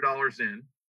 $2,500 in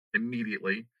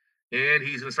immediately, and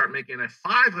he's going to start making a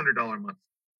 $500 a month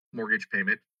mortgage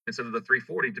payment instead of the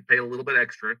 $340 to pay a little bit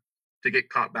extra to get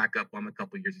caught back up on the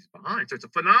couple of years he's behind. So it's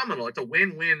a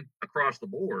win-win across the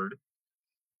board.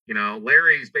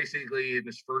 Larry's basically in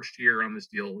his first year on this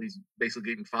deal, he's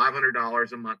basically getting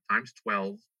 $500 a month times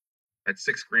 12. That's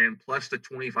 $6,000 plus the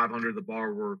 $2,500 the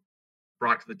borrower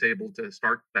brought to the table to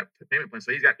start that payment plan.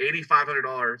 So he's got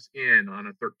 $8,500 in on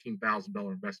a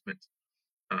 $13,000 investment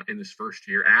in this first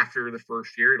year. After the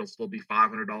first year, it'll still be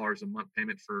 $500 a month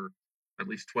payment for at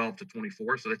least 12 to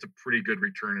 24. So that's a pretty good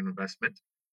return on investment.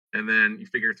 And then you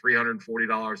figure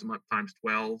 $340 a month times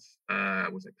 12,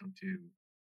 what does that come to?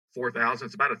 4,000.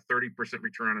 It's about a 30%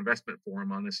 return on investment for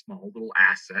him on this small little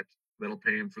asset that'll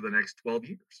pay him for the next 12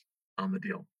 years on the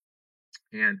deal.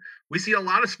 And we see a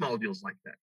lot of small deals like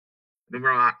that.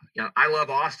 Remember, I love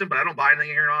Austin, but I don't buy anything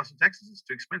here in Austin, Texas. It's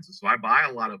too expensive. So I buy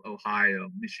a lot of Ohio,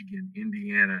 Michigan,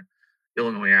 Indiana,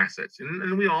 Illinois assets.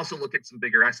 And we also look at some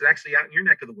bigger assets. Actually, out in your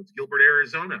neck of the woods, Gilbert,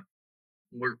 Arizona,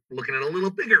 we're looking at a little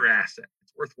bigger asset.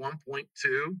 It's worth 1.2.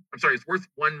 I'm sorry, it's worth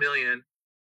 1 million.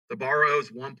 The borrower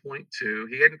owes 1.2.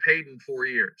 He hadn't paid in 4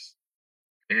 years.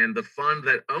 And the fund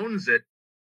that owns it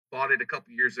bought it a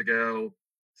couple years ago,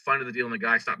 funded the deal, and the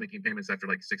guy stopped making payments after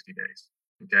like 60 days.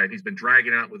 Okay. And he's been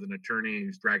dragging out with an attorney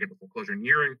who's dragging the foreclosure. And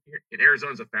in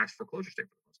Arizona is a fast foreclosure state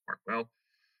for the most part. Well,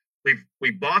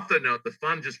 we bought the note. The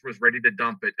fund just was ready to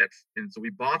dump it. And so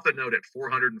we bought the note at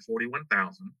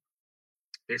 $441,000,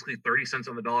 basically 30 cents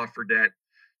on the dollar for debt.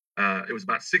 It was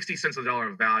about 60 cents on the dollar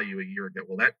of value a year ago.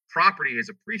 Well, that property is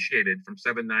appreciated from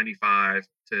 $795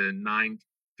 to $950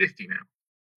 now.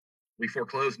 We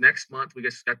foreclose next month. We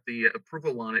just got the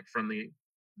approval on it from the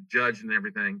judge and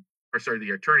everything.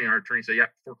 The attorney. Our attorney said, yeah,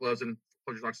 foreclosing,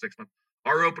 foreclosure lock 6 months.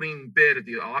 Our opening bid at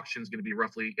the auction is going to be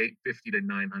roughly $850 to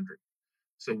 $900.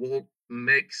 So we'll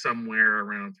make somewhere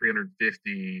around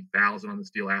 $350,000 on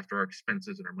this deal after our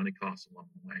expenses and our money costs along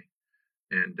the way.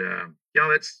 And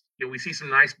that's we see some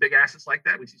nice big assets like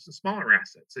that. We see some smaller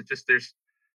assets. It's just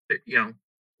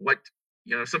what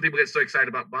some people get so excited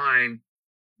about buying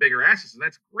bigger assets, and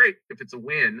that's great if it's a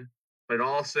win. But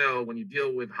also, when you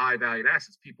deal with high valued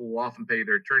assets, people will often pay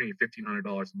their attorney $1,500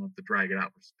 a month to drag it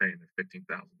out versus paying their $15,000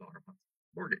 a month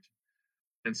mortgage.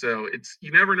 And so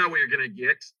you never know what you're going to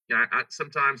get.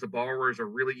 Sometimes the borrowers are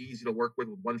really easy to work with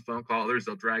one phone call. Others,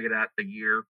 they'll drag it out a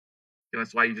year.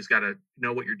 That's why you just got to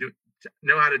know what you're doing,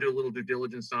 know how to do a little due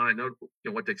diligence on it, know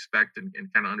what to expect, and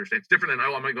kind of understand. It's different than,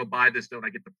 I'm going to go buy this note, I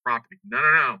get the property.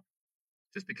 No.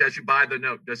 Just because you buy the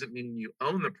note doesn't mean you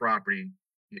own the property.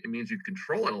 It means you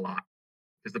control it a lot,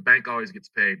 because the bank always gets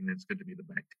paid, and it's good to be the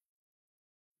bank.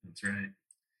 That's right.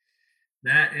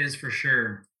 That is for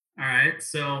sure. All right.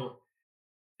 So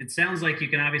it sounds like you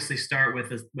can obviously start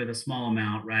with a small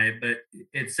amount, right? But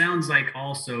it sounds like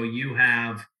also you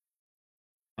have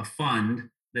a fund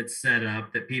that's set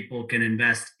up that people can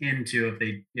invest into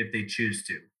if they choose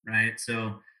to, right?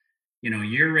 So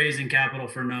you're raising capital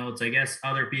for notes. I guess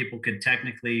other people could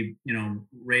technically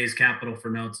raise capital for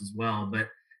notes as well. But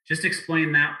just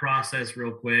explain that process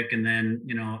real quick, and then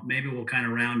maybe we'll kind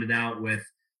of round it out with,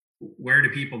 where do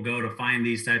people go to find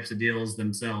these types of deals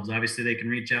themselves? Obviously they can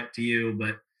reach out to you,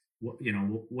 but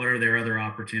what are their other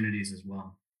opportunities as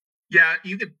well? Yeah,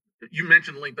 you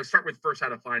mentioned link. Let's start with first how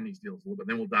to find these deals a little bit,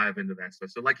 then we'll dive into that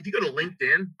stuff. So, like, if you go to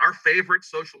LinkedIn, our favorite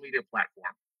social media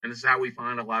platform, and this is how we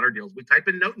find a lot of our deals, we type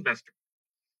in note investor,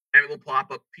 and it will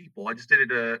pop up people. I just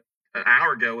did it an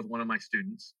hour ago with one of my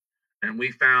students, and we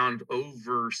found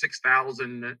over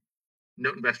 6,000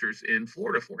 note investors in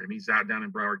Florida for him. He's out down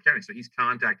in Broward County, so he's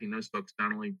contacting those folks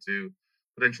not only to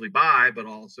potentially buy, but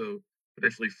also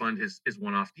potentially fund his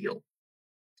one-off deal.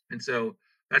 And so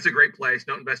that's a great place.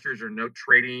 Note investors are note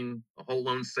trading, a whole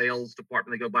loan sales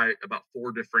department. They go by about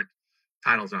 4 different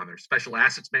titles on there. Special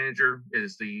assets manager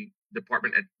is the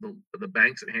department at the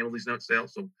banks that handle these note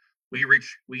sales. So we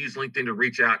use LinkedIn to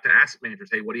reach out to asset managers.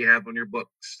 Hey, what do you have on your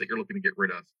books that you're looking to get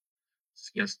rid of?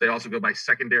 They also go by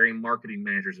secondary marketing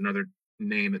managers, another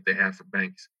name that they have for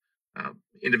banks.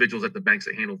 Individuals at the banks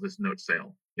that handle this note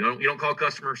sale. You don't call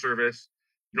customer service.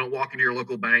 You don't walk into your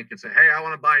local bank and say, hey, I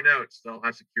want to buy notes. They'll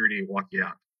have security and walk you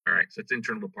out. All right. So it's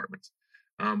internal departments.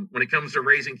 When it comes to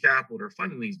raising capital or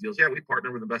funding these deals, we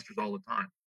partner with investors all the time.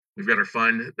 We've got our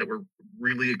fund that we're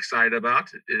really excited about,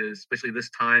 especially this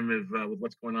time of with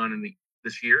what's going on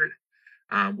this year.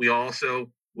 We also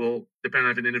will, depending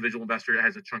on if an individual investor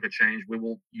has a chunk of change, we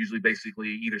will usually basically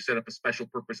either set up a special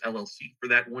purpose LLC for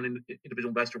that one individual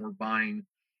investor. We're buying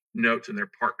notes and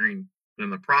they're partnering in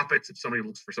the profits. If somebody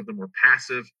looks for something more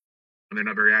passive and they're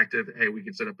not very active, hey, we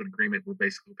can set up an agreement. We're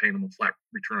basically paying them a flat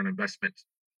return on investment,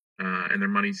 and their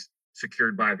money's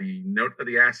secured by the note of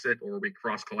the asset, or we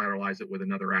cross collateralize it with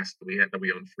another asset that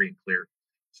we own free and clear,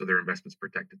 so their investment's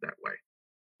protected that way.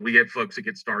 We have folks that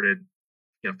get started,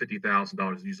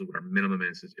 $50,000 is usually what our minimum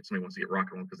is if somebody wants to get rock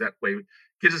and roll, because that way it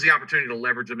gives us the opportunity to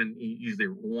leverage them and use their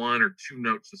 1 or 2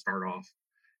 notes to start off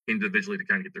individually to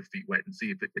kind of get their feet wet and see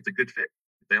if it's a good fit.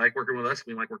 If they like working with us,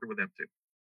 we like working with them too.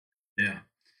 Yeah.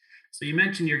 So you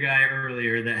mentioned your guy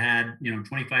earlier that had,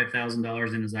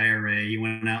 $25,000 in his IRA. He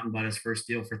went out and bought his first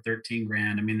deal for 13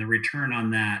 grand. I mean, the return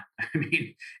on that,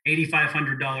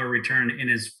 $8,500 return in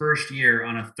his first year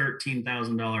on a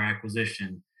 $13,000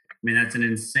 acquisition. I mean, that's an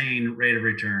insane rate of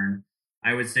return.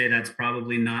 I would say that's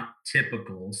probably not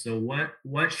typical. So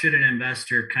what should an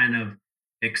investor kind of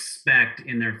expect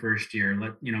in their first year?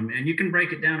 And you can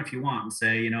break it down if you want and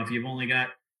say, if you've only got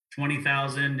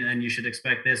 20,000, and you should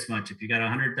expect this much. If you got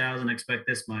 100,000, expect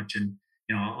this much. And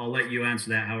I'll let you answer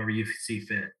that however you see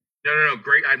fit. No,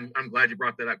 great. I'm glad you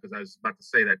brought that up, because I was about to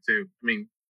say that too. I mean,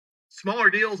 smaller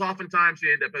deals, oftentimes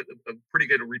you end up at a pretty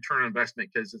good return on investment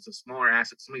because it's a smaller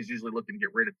asset. Somebody's usually looking to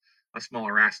get rid of a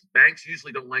smaller asset. Banks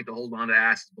usually don't like to hold on to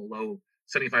assets below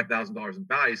 $75,000 in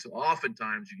value, so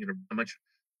oftentimes you get a much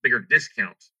bigger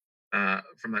discount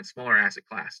from that smaller asset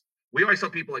class. We always tell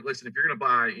people, like, listen, if you're going to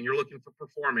buy and you're looking for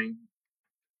performing,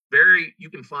 you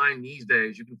can find these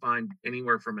days, you can find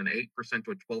anywhere from an 8%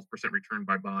 to a 12% return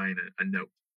by buying a note,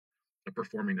 a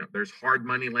performing note. There's hard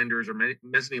money lenders or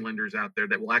mezzanine lenders out there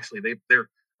that will actually, they're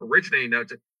originating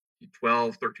notes at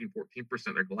 12, 13,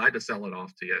 14%. They're glad to sell it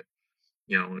off to you,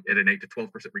 at an 8 to 12%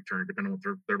 return, depending on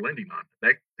what they're lending on.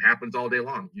 That happens all day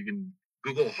long. You can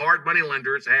Google hard money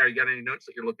lenders. Hey, are you got any notes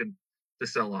that you're looking to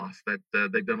sell off that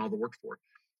they've done all the work for?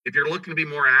 If you're looking to be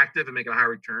more active and make a high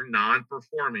return,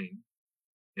 non-performing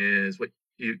is what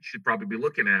you should probably be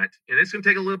looking at. And it's going to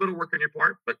take a little bit of work on your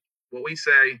part. But what we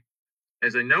say,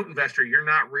 as a note investor, you're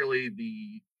not really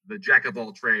the jack of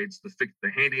all trades,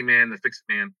 the handyman, the fixed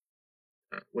man.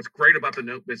 what's great about the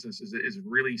note business is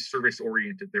really service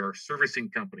oriented. There are servicing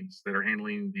companies that are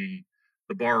handling the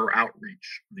borrower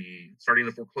outreach, the starting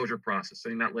the foreclosure process,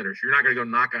 sending out letters. You're not going to go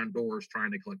knock on doors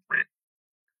trying to collect rent.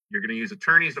 You're going to use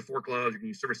attorneys to foreclose. You're going to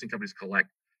use servicing companies to collect.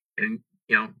 And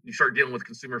you start dealing with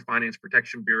consumer finance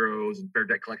protection bureaus and fair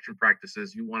debt collection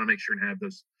practices. You want to make sure and have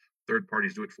those third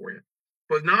parties do it for you.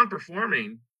 But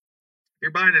non-performing,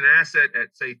 you're buying an asset at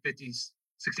say 50,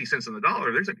 60 cents on the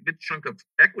dollar. There's a good chunk of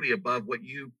equity above what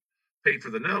you paid for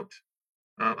the note.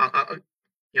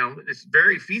 It's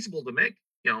very feasible to make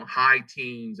high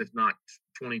teens, if not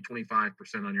 20-25%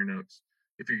 on your notes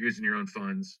if you're using your own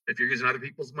funds. If you're using other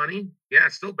people's money, yeah,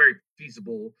 it's still very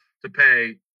feasible to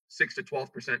pay 6 to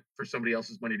 12% for somebody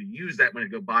else's money, to use that money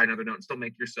to go buy another note and still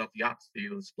make yourself the opposite,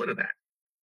 the split of that.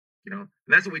 And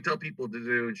that's what we tell people to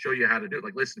do and show you how to do it.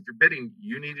 Like, listen, if you're bidding,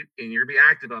 you need it, and you're to be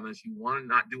active on this. You want to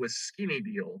not do a skinny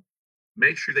deal.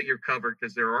 Make sure that you're covered,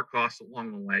 because there are costs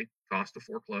along the way, cost to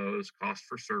foreclose, cost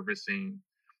for servicing.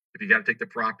 If you got to take the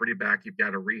property back, you've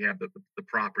got to rehab the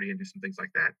property and do some things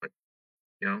like that. But,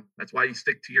 that's why you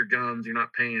stick to your guns. You're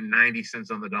not paying 90 cents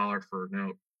on the dollar for a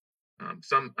note.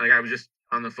 I was just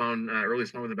on the phone earlier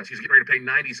this morning with the best. He's getting ready to pay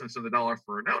 90 cents on the dollar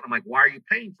for a note. I'm like, why are you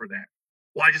paying for that?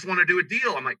 Well, I just want to do a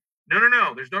deal. I'm like,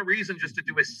 no. There's no reason just to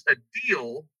do a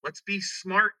deal. Let's be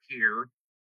smart here.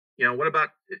 What about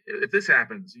if this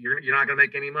happens? You're not going to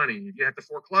make any money. If you have to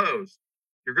foreclose,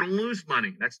 you're going to lose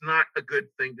money. That's not a good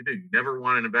thing to do. You never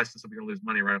want to invest in something you're going to lose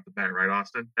money right off the bat, right,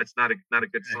 Austin? That's not a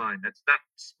good sign. That's not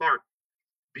smart.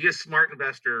 Be a smart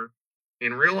investor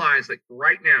and realize that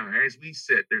right now, as we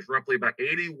sit, there's roughly about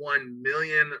 81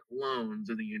 million loans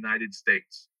in the United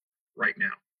States right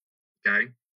now. Okay.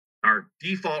 Our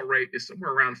default rate is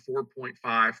somewhere around 4.5,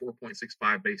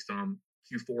 4.65 based on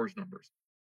Q4's numbers.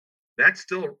 That's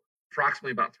still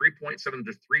approximately about 3.7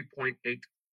 to 3.8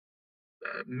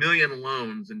 million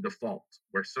loans in default,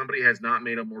 where somebody has not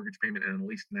made a mortgage payment in at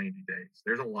least 90 days.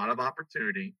 There's a lot of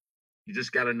opportunity. You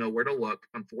just got to know where to look.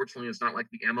 Unfortunately, it's not like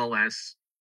the MLS.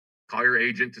 Call your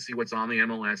agent to see what's on the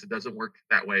MLS. It doesn't work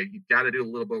that way. You've got to do a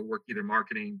little bit of work, either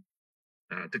marketing,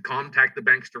 to contact the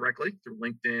banks directly through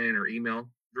LinkedIn or email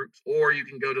groups, or you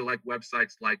can go to like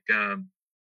websites like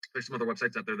there's some other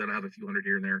websites out there that have a few hundred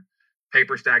here and there.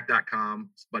 Paperstack.com.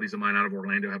 Buddies of mine out of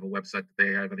Orlando have a website that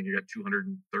they have. I think you got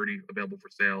 230 available for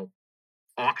sale.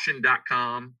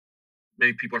 Auction.com.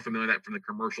 Many people are familiar with that from the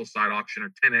commercial side. Auction,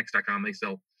 or 10x.com. They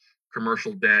sell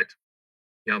commercial debt.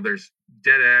 There's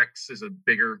DebtX is a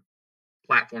bigger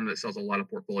platform that sells a lot of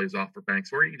portfolios off for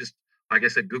banks. Or you just, like I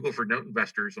said, Google for note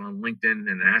investors on LinkedIn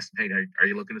and ask them, hey, are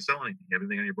you looking to sell anything? You have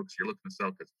anything on your books you're looking to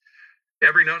sell? Because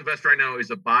every note investor I know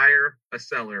is a buyer, a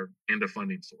seller, and a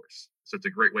funding source. So it's a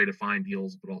great way to find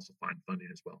deals, but also find funding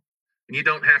as well. And you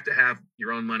don't have to have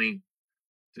your own money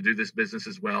to do this business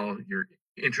as well. You're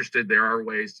interested, there are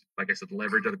ways, like I said, to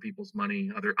leverage other people's money,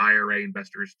 other IRA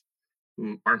investors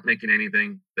who aren't making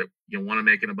anything, that want to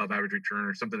make an above average return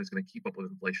or something that's going to keep up with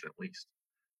inflation at least.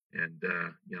 And,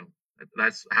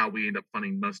 that's how we end up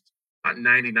funding most, about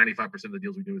 95% of the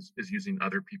deals we do is using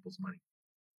other people's money.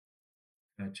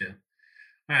 Gotcha.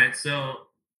 All right. So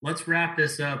let's wrap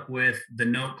this up with the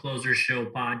Note Closer Show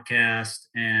podcast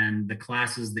and the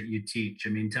classes that you teach.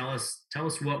 I mean, tell us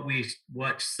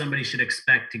what somebody should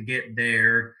expect to get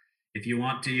there. If you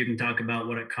want to, you can talk about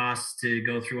what it costs to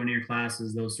go through one of your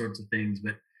classes, those sorts of things,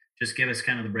 but just give us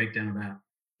kind of the breakdown of that.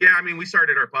 Yeah, I mean, we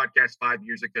started our podcast 5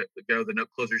 years ago, the Note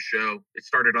Closer Show. It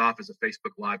started off as a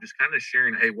Facebook Live, just kind of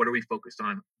sharing, hey, what are we focused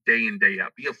on day in, day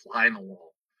out? Be a fly in the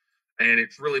wall. And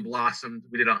it's really blossomed.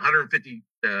 We did 150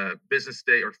 business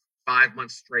day or 5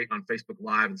 months straight on Facebook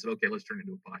Live and said, okay, let's turn it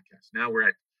into a podcast. Now we're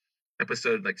at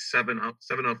episode like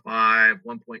 705,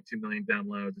 1.2 million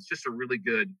downloads. It's just a really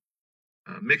good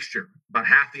mixture. About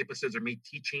half the episodes are me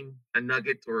teaching a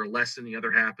nugget or a lesson. The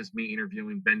other half is me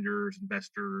interviewing vendors,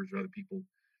 investors, or other people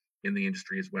in the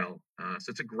industry as well.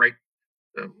 So it's a great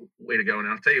way to go. And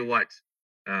I'll tell you what,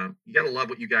 you got to love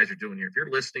what you guys are doing here. If you're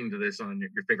listening to this on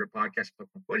your favorite podcast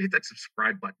platform, go ahead and hit that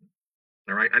subscribe button.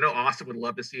 All right. I know Austin would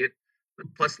love to see it.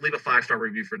 Plus, leave a 5-star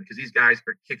review for them, because these guys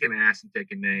are kicking ass and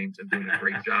taking names and doing a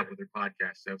great job with their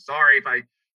podcast. So sorry if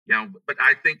but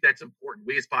I think that's important.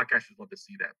 We as podcasters love to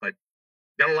see that. But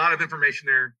got a lot of information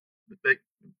there.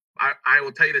 I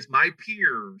will tell you this: my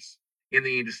peers in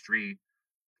the industry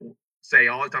say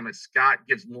all the time that Scott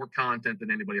gives more content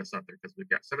than anybody else out there, because we've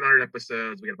got 700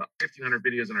 episodes. We got about 1,500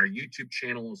 videos on our YouTube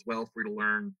channel as well for you to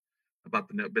learn about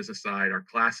the note business side. Our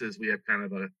classes, we have kind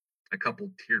of a couple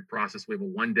tiered process. We have a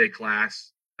 1-day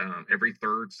class every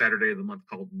third Saturday of the month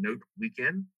called Note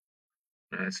Weekend.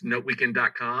 It's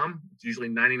noteweekend.com. It's usually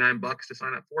 $99 to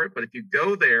sign up for it. But if you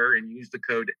go there and use the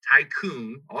code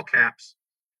Tycoon, all caps,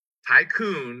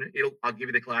 Tycoon, I'll give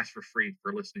you the class for free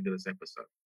for listening to this episode.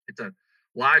 It's a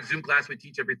live Zoom class we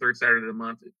teach every third Saturday of the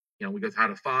month. We go how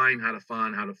to find, how to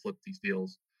fund, how to flip these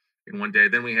deals in one day.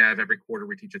 Then we have every quarter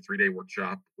we teach a 3-day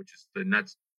workshop, which is the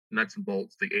nuts and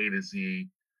bolts, the A to Z.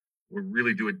 We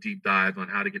really do a deep dive on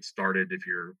how to get started if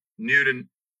you're new to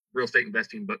real estate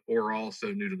investing, or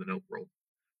also new to the note world.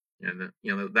 And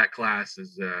that class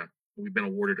is we've been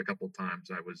awarded a couple of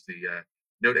times. I was the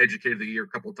Note Educator of the Year a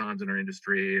couple of times in our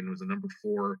industry, and was the number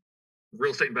 4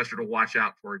 real estate investor to watch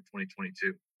out for in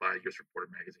 2022 by U.S. Reporter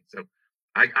magazine. So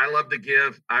I love to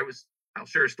give. I'll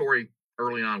share a story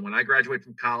early on. When I graduated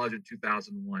from college in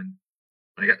 2001,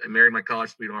 I married my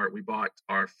college sweetheart. We bought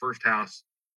our first house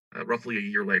roughly a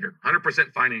year later,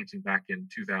 100% financing back in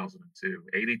 2002,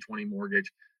 80-20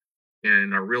 mortgage.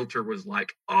 And our realtor was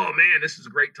like, "Oh man, this is a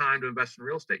great time to invest in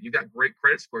real estate. You got great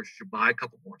credit scores. You should buy a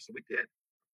couple more." So we did.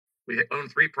 We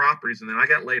owned 3 properties, and then I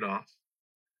got laid off.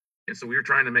 And so we were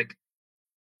trying to make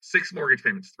 6 mortgage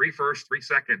payments, 3 firsts, 3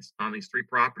 seconds on these 3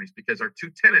 properties, because our 2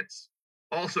 tenants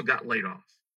also got laid off.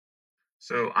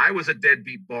 So I was a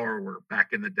deadbeat borrower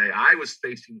back in the day. I was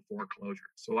facing foreclosure.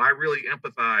 So I really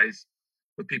empathize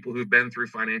with people who've been through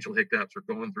financial hiccups or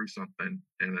going through something.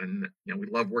 And then, we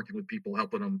love working with people,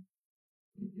 helping them,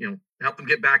 help them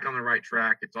get back on the right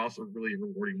track. It's also really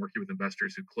rewarding working with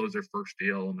investors who close their first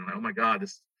deal and they're like, "Oh my God,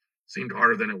 this seemed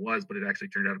harder than it was," but it actually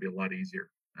turned out to be a lot easier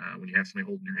when you have somebody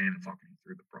holding your hand and walking you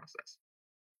through the process.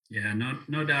 Yeah,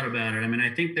 no doubt about it. I mean,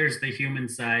 I think there's the human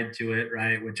side to it,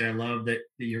 right? Which I love that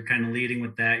you're kind of leading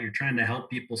with that. You're trying to help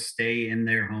people stay in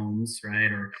their homes, right?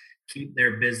 Or keep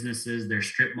their businesses, their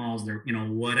strip malls, their,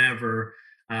 whatever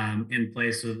in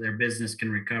place so that their business can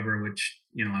recover, which,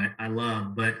 I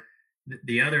love. But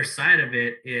the other side of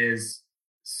it is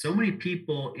so many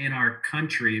people in our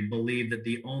country believe that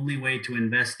the only way to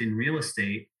invest in real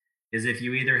estate is if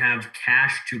you either have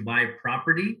cash to buy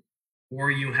property or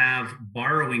you have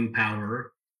borrowing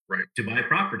power to buy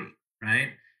property,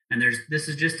 right? And this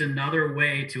is just another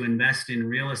way to invest in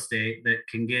real estate that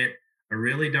can get a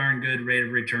really darn good rate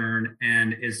of return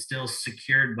and is still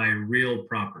secured by real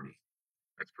property.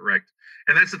 That's correct.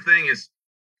 And that's the thing is,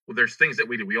 there's things that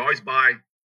we do. We always buy,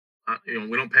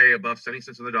 we don't pay above 70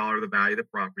 cents on the dollar the value of the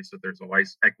property. So there's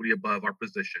always equity above our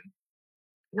position.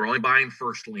 We're only buying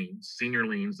first liens, senior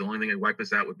liens. The only thing that wipe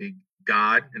us out would be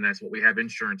God, and that's what we have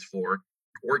insurance for,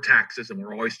 or taxes. And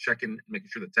we're always checking, making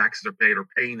sure the taxes are paid or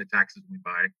paying the taxes when we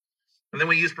buy. And then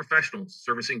we use professionals,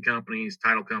 servicing companies,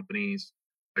 title companies,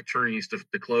 attorneys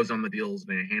to close on the deals,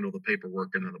 and they handle the paperwork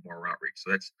and then the borrower outreach.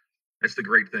 So that's the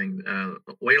great thing. The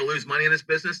way to lose money in this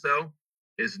business, though,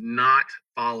 is not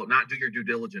do your due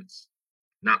diligence,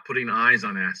 not putting eyes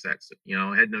on assets.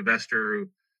 I had an investor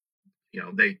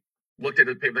who, they looked at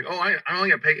the paper like, "Oh, I only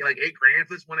got to pay like $8,000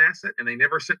 for this one asset," and they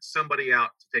never sent somebody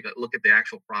out to take a look at the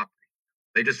actual property.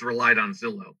 They just relied on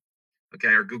Zillow,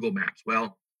 or Google Maps.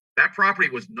 Well, that property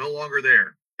was no longer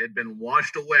there; it had been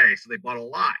washed away. So they bought a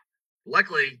lot.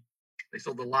 Luckily, they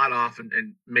sold the lot off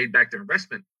and made back their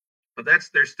investment. But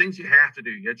there's things you have to do.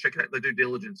 You got to check out the due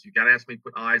diligence. You got to ask me to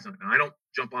put eyes on it. And I don't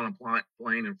jump on a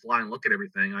plane and fly and look at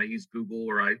everything. I use Google,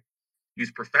 or I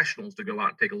use professionals to go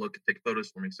out and take a look and take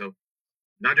photos for me. So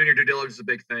not doing your due diligence is a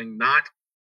big thing. Not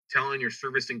telling your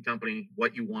servicing company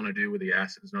what you want to do with the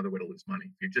asset is another way to lose money.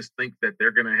 If you just think that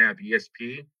they're going to have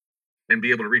ESP and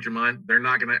be able to read your mind, they're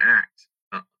not going to act.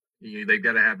 They've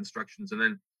got to have instructions. And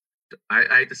then I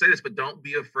hate to say this, but don't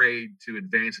be afraid to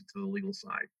advance it to the legal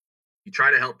side. You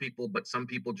try to help people, but some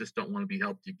people just don't want to be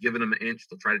helped. You're giving them an inch,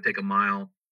 they'll try to take a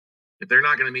mile. If they're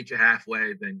not going to meet you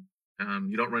halfway, then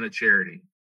you don't run a charity.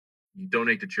 You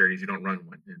donate to charities. You don't run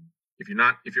one. And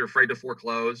if you're afraid to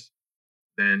foreclose,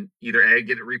 then either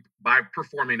get it by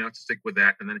performing notes to stick with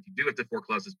that. And then if you do have to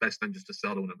foreclose, it's best then just to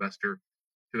sell to an investor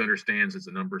who understands it's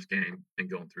a numbers game and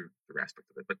going through the aspect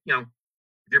of it. But if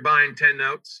you're buying 10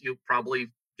 notes, you'll probably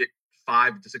get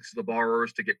 5 to 6 of the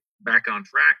borrowers to get back on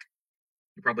track.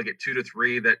 You probably get 2 to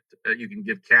 3 that you can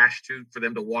give cash to for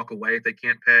them to walk away if they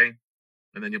can't pay.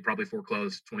 And then you'll probably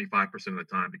foreclose 25% of the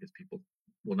time because people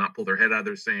will not pull their head out of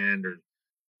their sand, or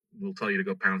will tell you to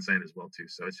go pound sand as well too.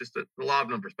 So it's just a law of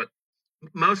numbers. But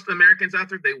most Americans out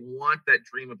there, they want that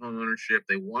dream of home ownership.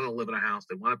 They want to live in a house.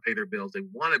 They want to pay their bills. They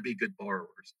want to be good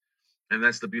borrowers. And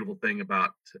that's the beautiful thing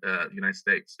about the United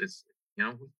States is,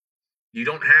 you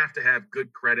don't have to have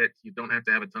good credit. You don't have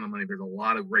to have a ton of money. There's a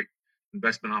lot of great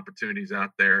investment opportunities out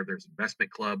there. There's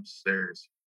investment clubs. There's,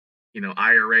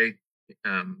 IRA,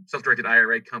 self-directed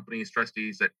IRA companies,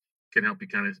 trustees that can help you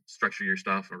kind of structure your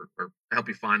stuff or help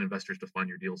you find investors to fund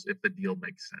your deals if the deal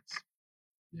makes sense.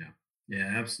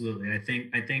 Yeah, absolutely. I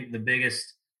think the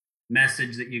biggest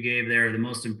message that you gave there, the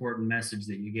most important message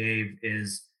that you gave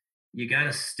is you got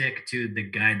to stick to the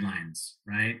guidelines,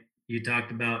 right? You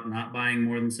talked about not buying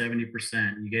more than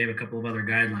 70%. You gave a couple of other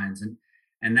guidelines,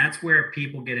 and that's where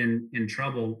people get in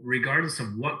trouble, regardless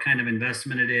of what kind of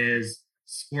investment it is,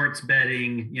 sports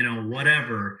betting,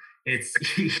 whatever. It's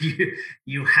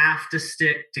you have to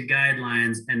stick to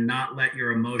guidelines and not let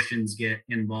your emotions get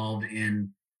involved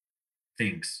in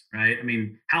things, right? I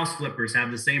mean, house flippers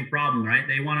have the same problem, right?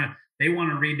 They want to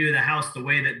redo the house the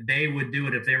way that they would do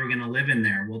it if they were going to live in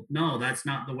there. Well, no, that's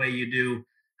not the way you do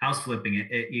house flipping.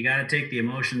 You got to take the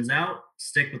emotions out,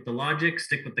 stick with the logic,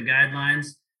 stick with the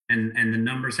guidelines, and the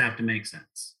numbers have to make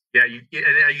sense. Yeah,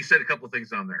 you said a couple of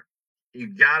things on there. You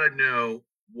got to know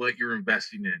what you're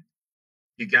investing in.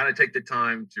 You got to take the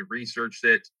time to research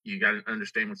it. You got to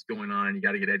understand what's going on. You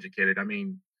got to get educated. I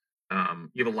mean,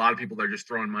 you have a lot of people that are just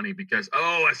throwing money because,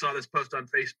 I saw this post on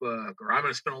Facebook, or I'm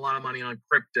going to spend a lot of money on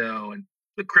crypto. And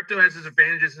the crypto has its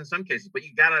advantages in some cases, but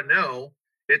you got to know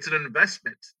it's an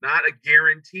investment, not a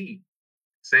guarantee.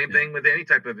 Same thing with any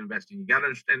type of investing. You got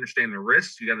to understand the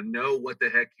risks. You got to know what the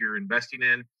heck you're investing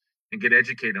in and get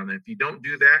educated on it. If you don't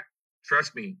do that,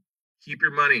 trust me, keep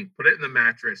your money, put it in the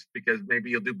mattress, because maybe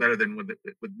you'll do better than with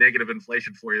negative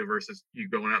inflation for you versus you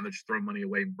going out and just throwing money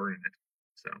away and burning it.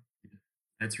 So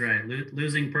that's right.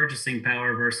 Losing purchasing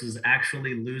power versus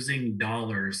actually losing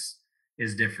dollars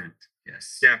is different.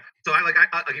 Yes. Yeah. So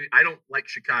I don't like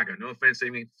Chicago. No offense to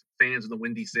any fans in the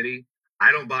Windy City.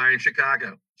 I don't buy in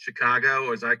Chicago.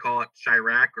 Chicago, as I call it,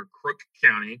 Chirac or Crook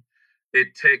County,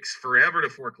 it takes forever to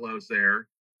foreclose there.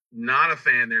 Not a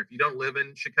fan there. If you don't live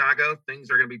in Chicago, things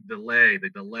are going to be delayed. They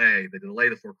delay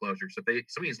the foreclosure. So if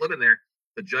somebody's living there,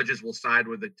 the judges will side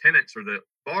with the tenants or the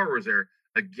borrowers there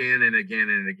again and again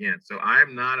and again. So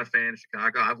I'm not a fan of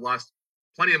Chicago. I've lost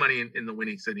plenty of money in the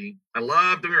Windy City. I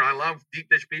love deep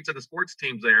dish pizza, the sports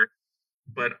teams there,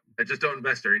 but I just don't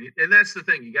invest there. And that's the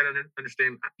thing. You got to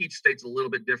understand each state's a little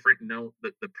bit different and know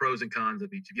the pros and cons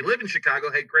of each. If you live in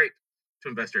Chicago, hey, great to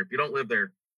invest there. If you don't live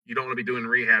there, you don't want to be doing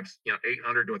rehabs,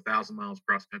 800 to 1,000 miles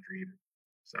cross country either.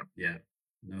 So yeah,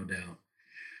 no doubt.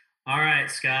 All right,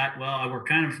 Scott. Well, we're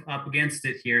kind of up against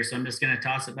it here, so I'm just going to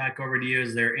toss it back over to you.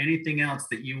 Is there anything else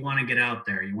that you want to get out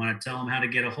there? You want to tell them how to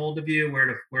get a hold of you, where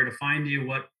to find you?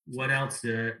 What else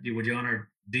do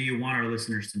you want our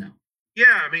listeners to know?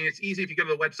 Yeah, I mean, it's easy if you go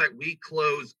to the website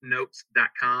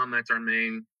weclosenotes.com. That's our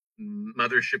main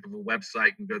mothership of a website.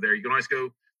 You can go there. You can always go.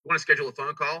 You want to schedule a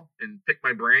phone call and pick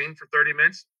my brain for 30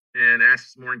 minutes and ask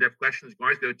some more in-depth questions. You can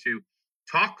always go to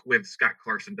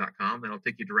talkwithscottcarson.com. That'll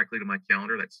take you directly to my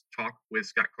calendar. That's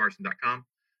talkwithscottcarson.com. And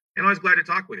I'm always glad to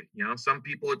talk with you. Some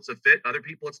people it's a fit, other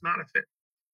people it's not a fit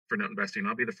for note investing.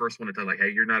 I'll be the first one to tell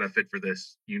hey, you're not a fit for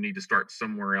this. You need to start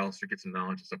somewhere else or get some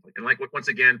knowledge and stuff like that. And once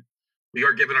again, we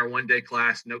are giving our one-day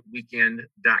class,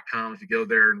 noteweekend.com. If you go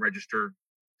there and register,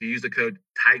 if you use the code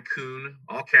Tycoon,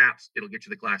 all caps, it'll get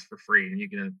you the class for free. And you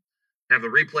can have the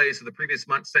replays of the previous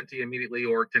month sent to you immediately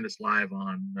or attend us live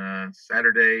on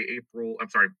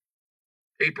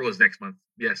April is next month.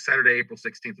 Yes, Saturday, April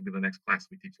 16th will be the next class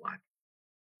we teach live.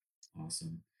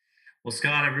 Awesome. Well,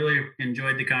 Scott, I really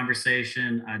enjoyed the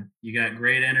conversation. You got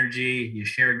great energy. You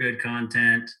share good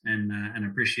content, and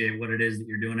appreciate what it is that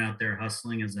you're doing out there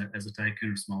hustling as a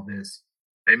tycoon of small biz.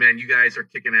 Hey, man, you guys are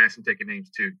kicking ass and taking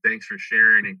names too. Thanks for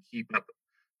sharing and keep up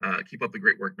the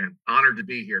great work, man. Honored to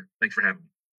be here. Thanks for having me.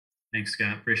 Thanks,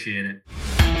 Scott. Appreciate it.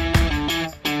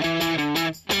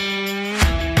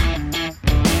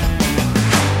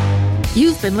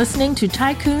 You've been listening to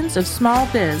Tycoons of Small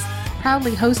Biz,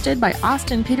 proudly hosted by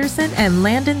Austin Peterson and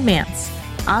Landon Mance.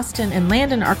 Austin and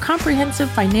Landon are comprehensive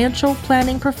financial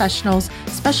planning professionals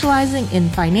specializing in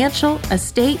financial,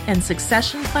 estate, and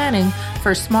succession planning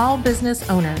for small business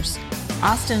owners.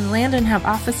 Austin and Landon have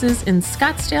offices in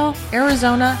Scottsdale,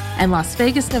 Arizona, and Las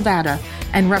Vegas, Nevada,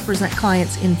 and represent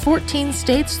clients in 14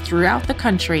 states throughout the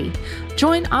country.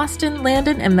 Join Austin,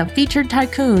 Landon, and the featured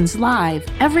tycoons live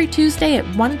every Tuesday at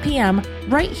 1 p.m.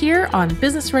 right here on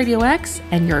Business Radio X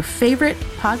and your favorite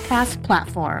podcast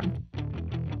platform.